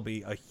mistakes that there'll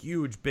be a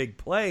huge big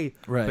play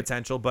Right.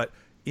 potential. But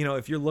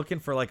if you're looking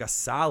for like a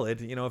solid,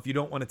 if you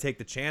don't want to take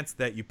the chance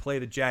that you play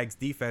the Jags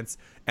defense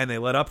and they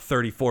let up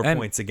 34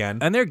 points again,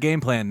 And their game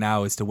plan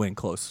now is to win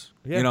close.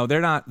 Yeah. They're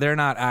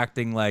not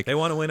acting like they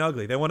want to win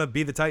ugly. They want to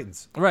be the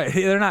Titans. right.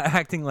 They're not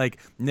acting like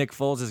Nick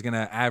Foles is going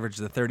to average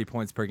the 30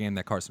 points per game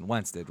that Carson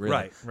Wentz did.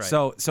 Really. Right.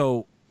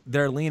 So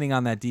they're leaning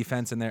on that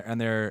defense and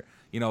they're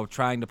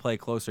trying to play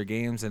closer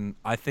games. And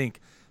I think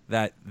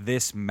that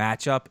this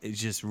matchup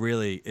is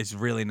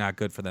really not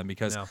good for them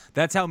because No.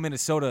 that's how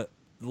Minnesota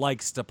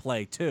likes to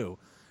play too.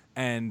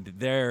 And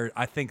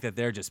I think that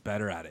they're just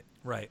better at it.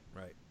 Right.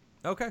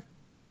 Okay.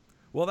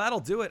 Well, that'll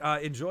do it.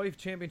 Enjoy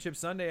Championship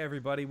Sunday,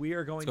 everybody. We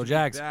are going go to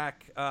Jags. be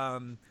back.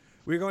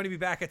 We're going to be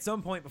back at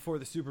some point before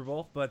the Super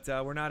Bowl, but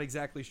we're not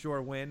exactly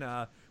sure when.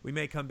 We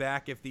may come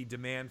back if the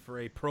demand for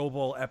a Pro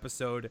Bowl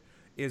episode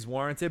is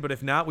warranted, but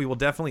if not, we will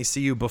definitely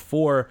see you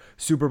before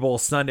Super Bowl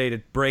Sunday to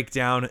break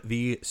down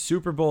the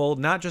Super Bowl,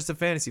 not just of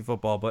fantasy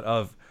football, but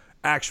of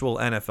actual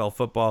NFL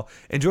football.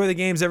 Enjoy the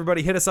games,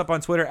 everybody. Hit us up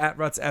on Twitter at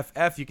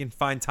RutsFF. You can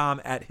find Tom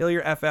at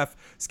HillierFF.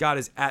 Scott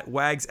is at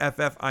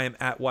WagsFF. I am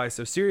at Why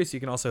So Serious. You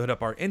can also hit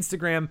up our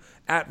Instagram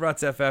at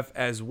RutsFF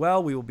as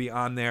well. We will be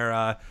on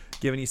there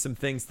giving you some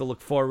things to look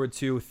forward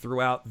to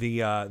throughout the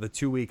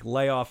 2-week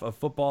layoff of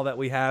football that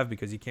we have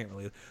because you can't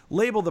really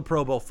label the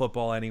Pro Bowl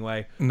football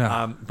anyway.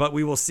 No. But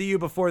we will see you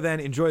before then.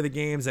 Enjoy the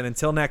games, and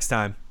until next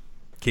time,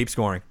 keep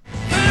scoring.